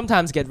 which can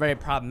sometimes get very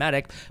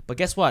problematic. But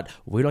guess what?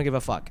 We don't give a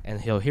fuck. And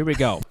here we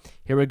go.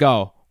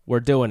 We're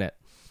doing it.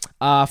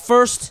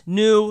 First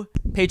new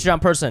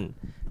Patreon person.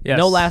 Yes.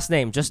 No last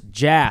name, just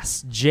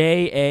Jas.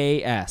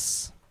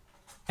 JAS.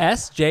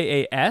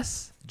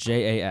 SJAS.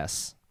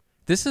 JAS.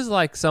 This is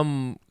like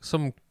some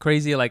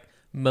crazy like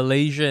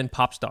Malaysian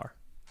pop star.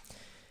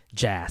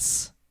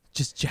 Jas.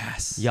 Just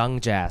jazz.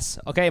 Young Jas.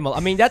 Okay, well, I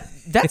mean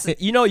that's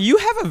you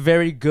have a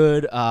very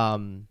good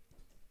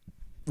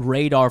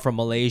radar for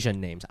Malaysian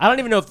names. I don't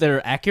even know if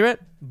they're accurate,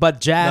 but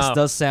Jas No.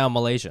 does sound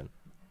Malaysian.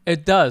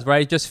 It does,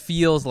 right? It just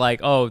feels like,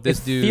 oh,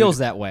 this It dude feels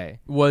that way.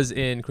 was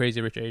in Crazy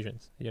Rich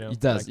Asians. You know, It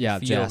does, Like, you yeah,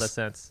 feel jazz. that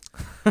sense.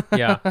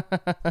 Yeah.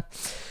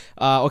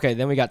 Okay,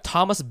 then we got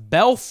Thomas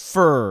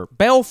Belfer.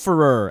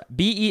 Belferer.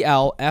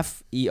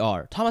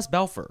 Belfer. Thomas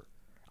Belfer.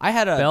 I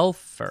had a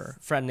Belfer.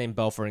 friend named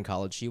Belfer in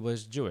college. He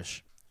was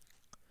Jewish.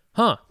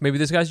 Huh? Maybe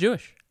this guy's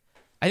Jewish.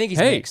 I think he's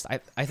Hey. mixed.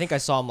 I think I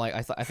saw him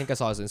I think I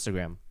saw his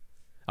Instagram.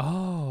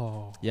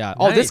 Oh. Yeah.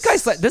 Oh, this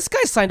Nice.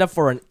 guy signed up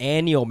for an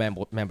annual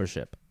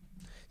membership.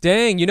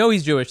 Dang, you know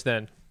he's Jewish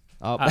then.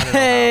 Oh, I don't know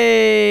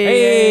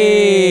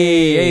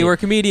hey, Hey, we're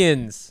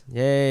comedians.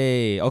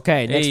 Yay.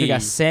 Okay, next we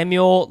got Hey.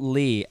 Samuel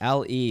Lee.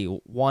 L-E,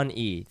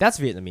 1-E. That's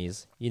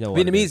Vietnamese. You know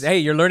what it Vietnamese. is. Hey,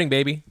 you're learning,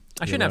 baby.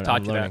 I shouldn't have learning,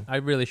 taught I'm you learning. that. I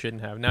really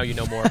shouldn't have. Now you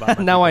know more about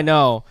my Now people. I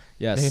know.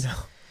 Yes. You know.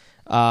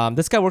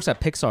 This guy works at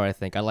Pixar, I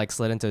think. I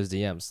slid into his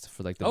DMs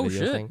for like the Oh,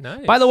 video shit. thing.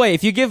 Nice. By the way,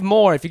 if you give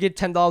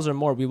 $10 or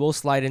more, we will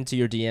slide into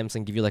your DMs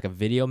and give you like a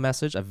video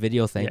message, a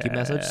video thank you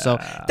message. So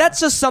that's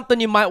just something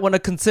you might want to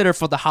consider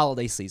for the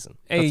holiday season.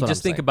 Hey, That's what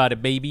just I'm think saying. about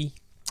it, baby.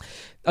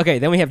 Okay,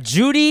 then we have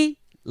Judy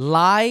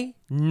Lai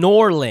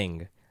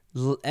Norling.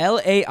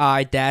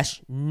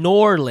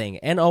 Lai-Norling.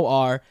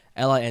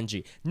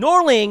 Norling.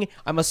 Norling,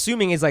 I'm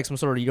assuming is like some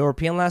sort of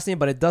European last name,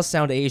 but it does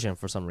sound Asian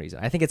for some reason.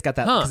 I think it's got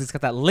that because it's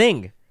got that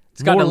ling.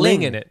 It's got a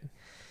ling Norling. in it.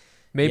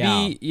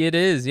 Maybe it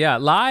is. Yeah.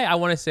 Lai, I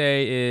want to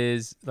say,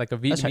 is like a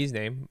Vietnamese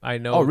name. I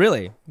know. Oh,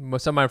 really?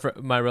 Some of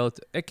my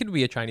relative. It could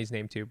be a Chinese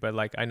name too, but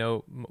like I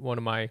know one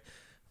of my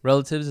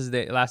relatives is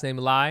the last name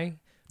Lai.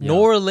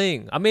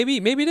 Norling. Maybe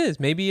it is.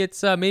 Maybe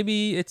it's a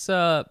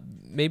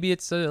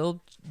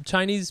little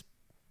Chinese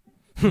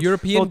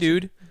European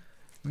dude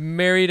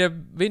married a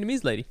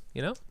Vietnamese lady.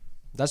 You know.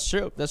 That's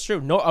true.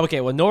 No, okay,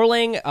 well,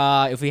 Norling,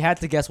 if we had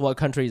to guess what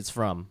country it's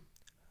from.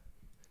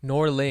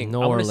 Norling.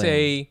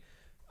 Norling.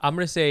 I'm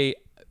gonna say,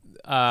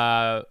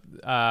 the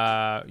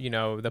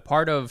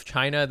part of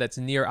China that's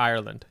near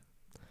Ireland.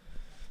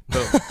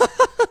 Boom.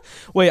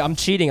 Wait, I'm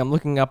cheating. I'm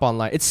looking up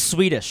online. It's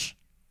Swedish.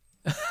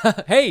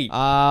 Hey.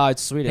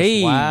 It's Swedish.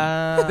 Hey.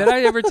 Wow. Did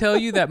I ever tell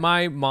you that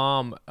my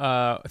mom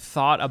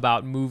thought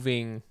about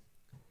moving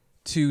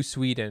to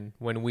Sweden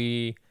when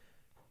we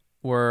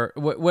were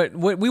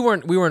we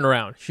weren't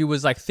around. She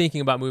was like thinking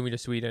about moving to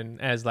Sweden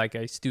as like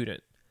a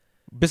student.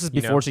 This is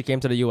before she came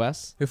to the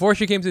U.S.? Before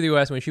she came to the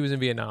U.S. when she was in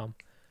Vietnam.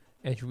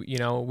 And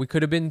we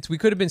could have been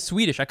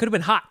Swedish. I could have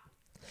been hot.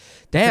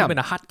 Could have Damn. been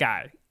a hot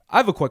guy. I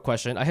have a quick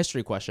question, a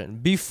history question.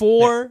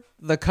 Before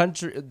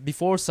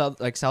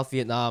South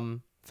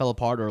Vietnam fell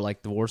apart or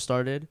like the war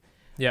started,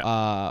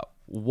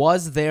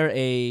 was there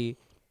a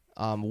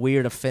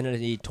weird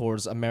affinity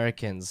towards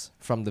Americans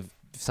from the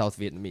South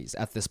Vietnamese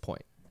at this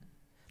point?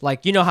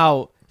 Like, you know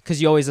how,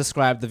 because you always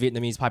describe the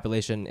Vietnamese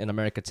population in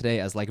America today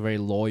as like very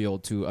loyal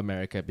to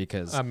America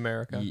because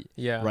America.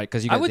 Yeah. right.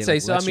 Because I would say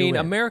so. I mean,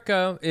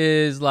 America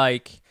is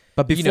like.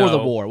 But before the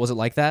war, was it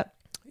like that?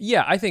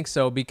 Yeah, I think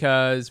so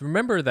because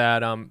remember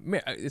that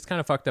it's kind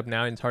of fucked up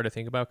now and it's hard to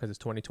think about because it's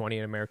 2020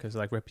 and America's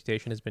like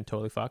reputation has been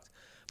totally fucked.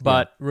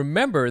 But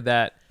remember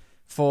that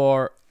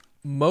for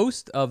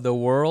most of the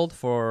world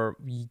for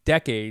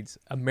decades,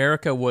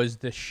 America was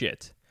the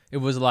shit. It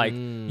was like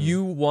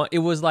it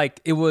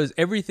was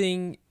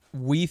everything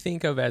we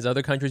think of as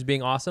other countries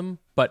being awesome,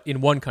 but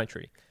in one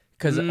country.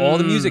 Because all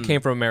the music came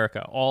from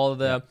America. All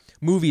the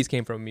movies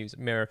came from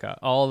America.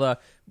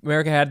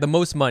 America had the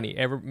most money.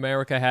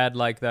 America had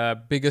like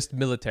the biggest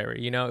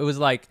military. You know, it was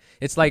like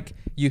it's like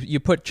you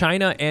put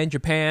China and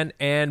Japan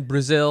and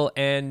Brazil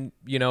and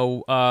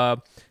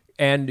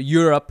and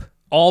Europe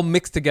all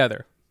mixed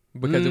together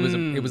because it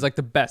was like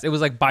the best. It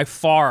was like by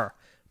far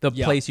the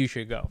place you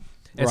should go.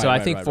 And so I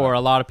think for a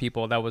lot of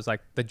people that was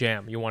like the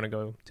jam. You want to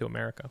go to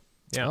America.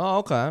 Yeah. Oh,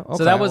 okay.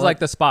 So that was like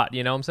the spot,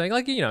 you know what I'm saying?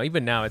 Like,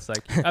 even now it's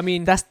like, I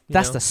mean. that's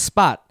the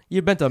spot.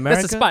 You've been to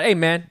America? That's the spot. Hey,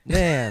 man.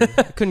 Man,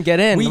 I couldn't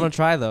get in. I'm going to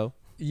try, though.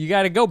 You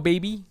got to go,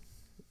 baby.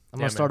 I'm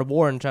going to start a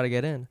war and try to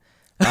get in.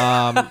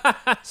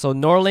 So,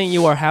 Norling,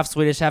 you are half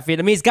Swedish, half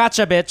Vietnamese.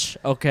 Gotcha, bitch.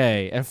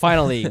 Okay. And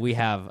finally, we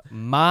have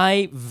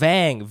Mai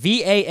Vang.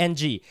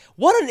 V-A-N-G.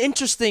 What an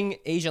interesting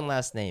Asian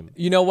last name.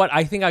 You know what?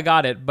 I think I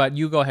got it, but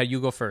you go ahead. You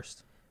go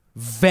first.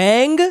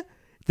 Vang?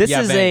 This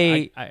is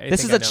Vang.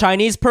 this is a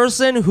Chinese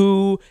person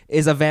who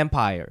is a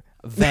vampire.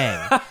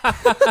 Vang.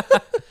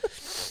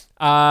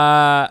 There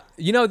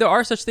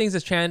are such things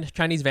as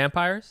Chinese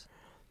vampires,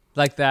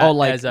 like that. Oh,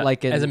 like as a,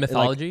 like as a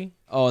mythology.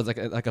 It's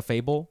like a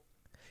fable.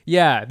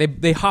 Yeah,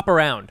 they hop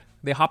around.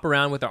 They hop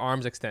around with their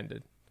arms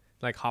extended,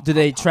 like hop. Do hop,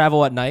 they hop.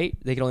 travel at night?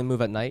 They can only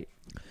move at night.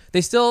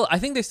 I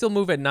think they still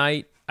move at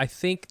night. I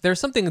think there's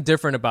something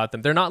different about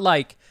them. They're not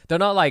like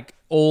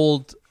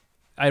old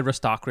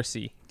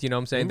aristocracy. Do you know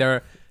what I'm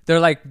saying? They're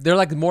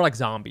like more like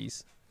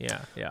zombies.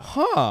 Yeah.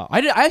 Huh.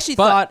 I actually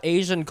thought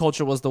Asian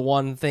culture was the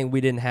one thing we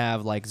didn't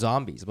have like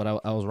zombies, but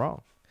I was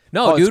wrong.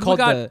 No, dude, it's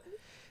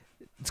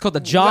called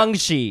the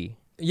Jiangxi.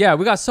 Yeah,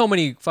 we got so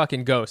many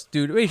fucking ghosts,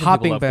 dude. Asian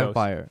Hopping people love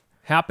vampire. Ghosts.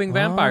 Hopping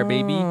vampire,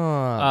 baby.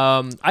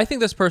 I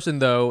think this person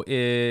though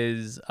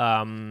is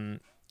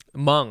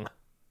Hmong.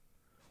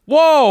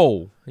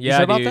 Whoa. Yeah, you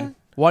sure about dude. that?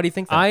 Why do you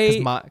think that?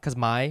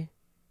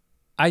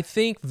 I I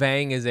think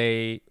Vang is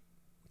a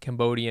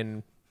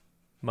Cambodian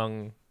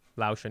Hmong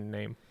Laotian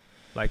name,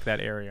 like that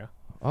area.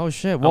 Oh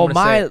shit. Well,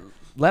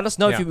 let us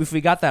know Yeah. if we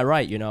got that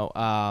right. You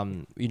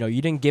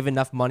you didn't give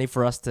enough money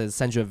for us to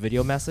send you a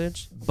video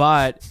message,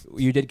 but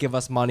you did give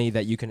us money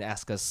that you can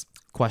ask us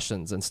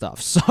questions and stuff.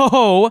 So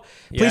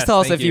please Yes, tell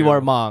us thank if you you. are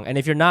Hmong, and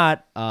if you're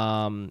not,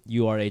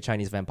 you are a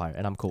Chinese vampire,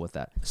 and I'm cool with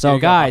that. There So you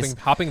go, guys,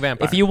 hopping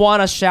vampire. if you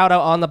want a shout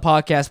out on the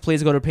podcast,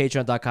 please go to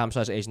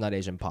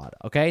patreon.com/Asian.AsianPod.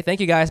 Okay, thank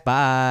you guys.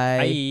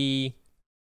 Bye. Bye.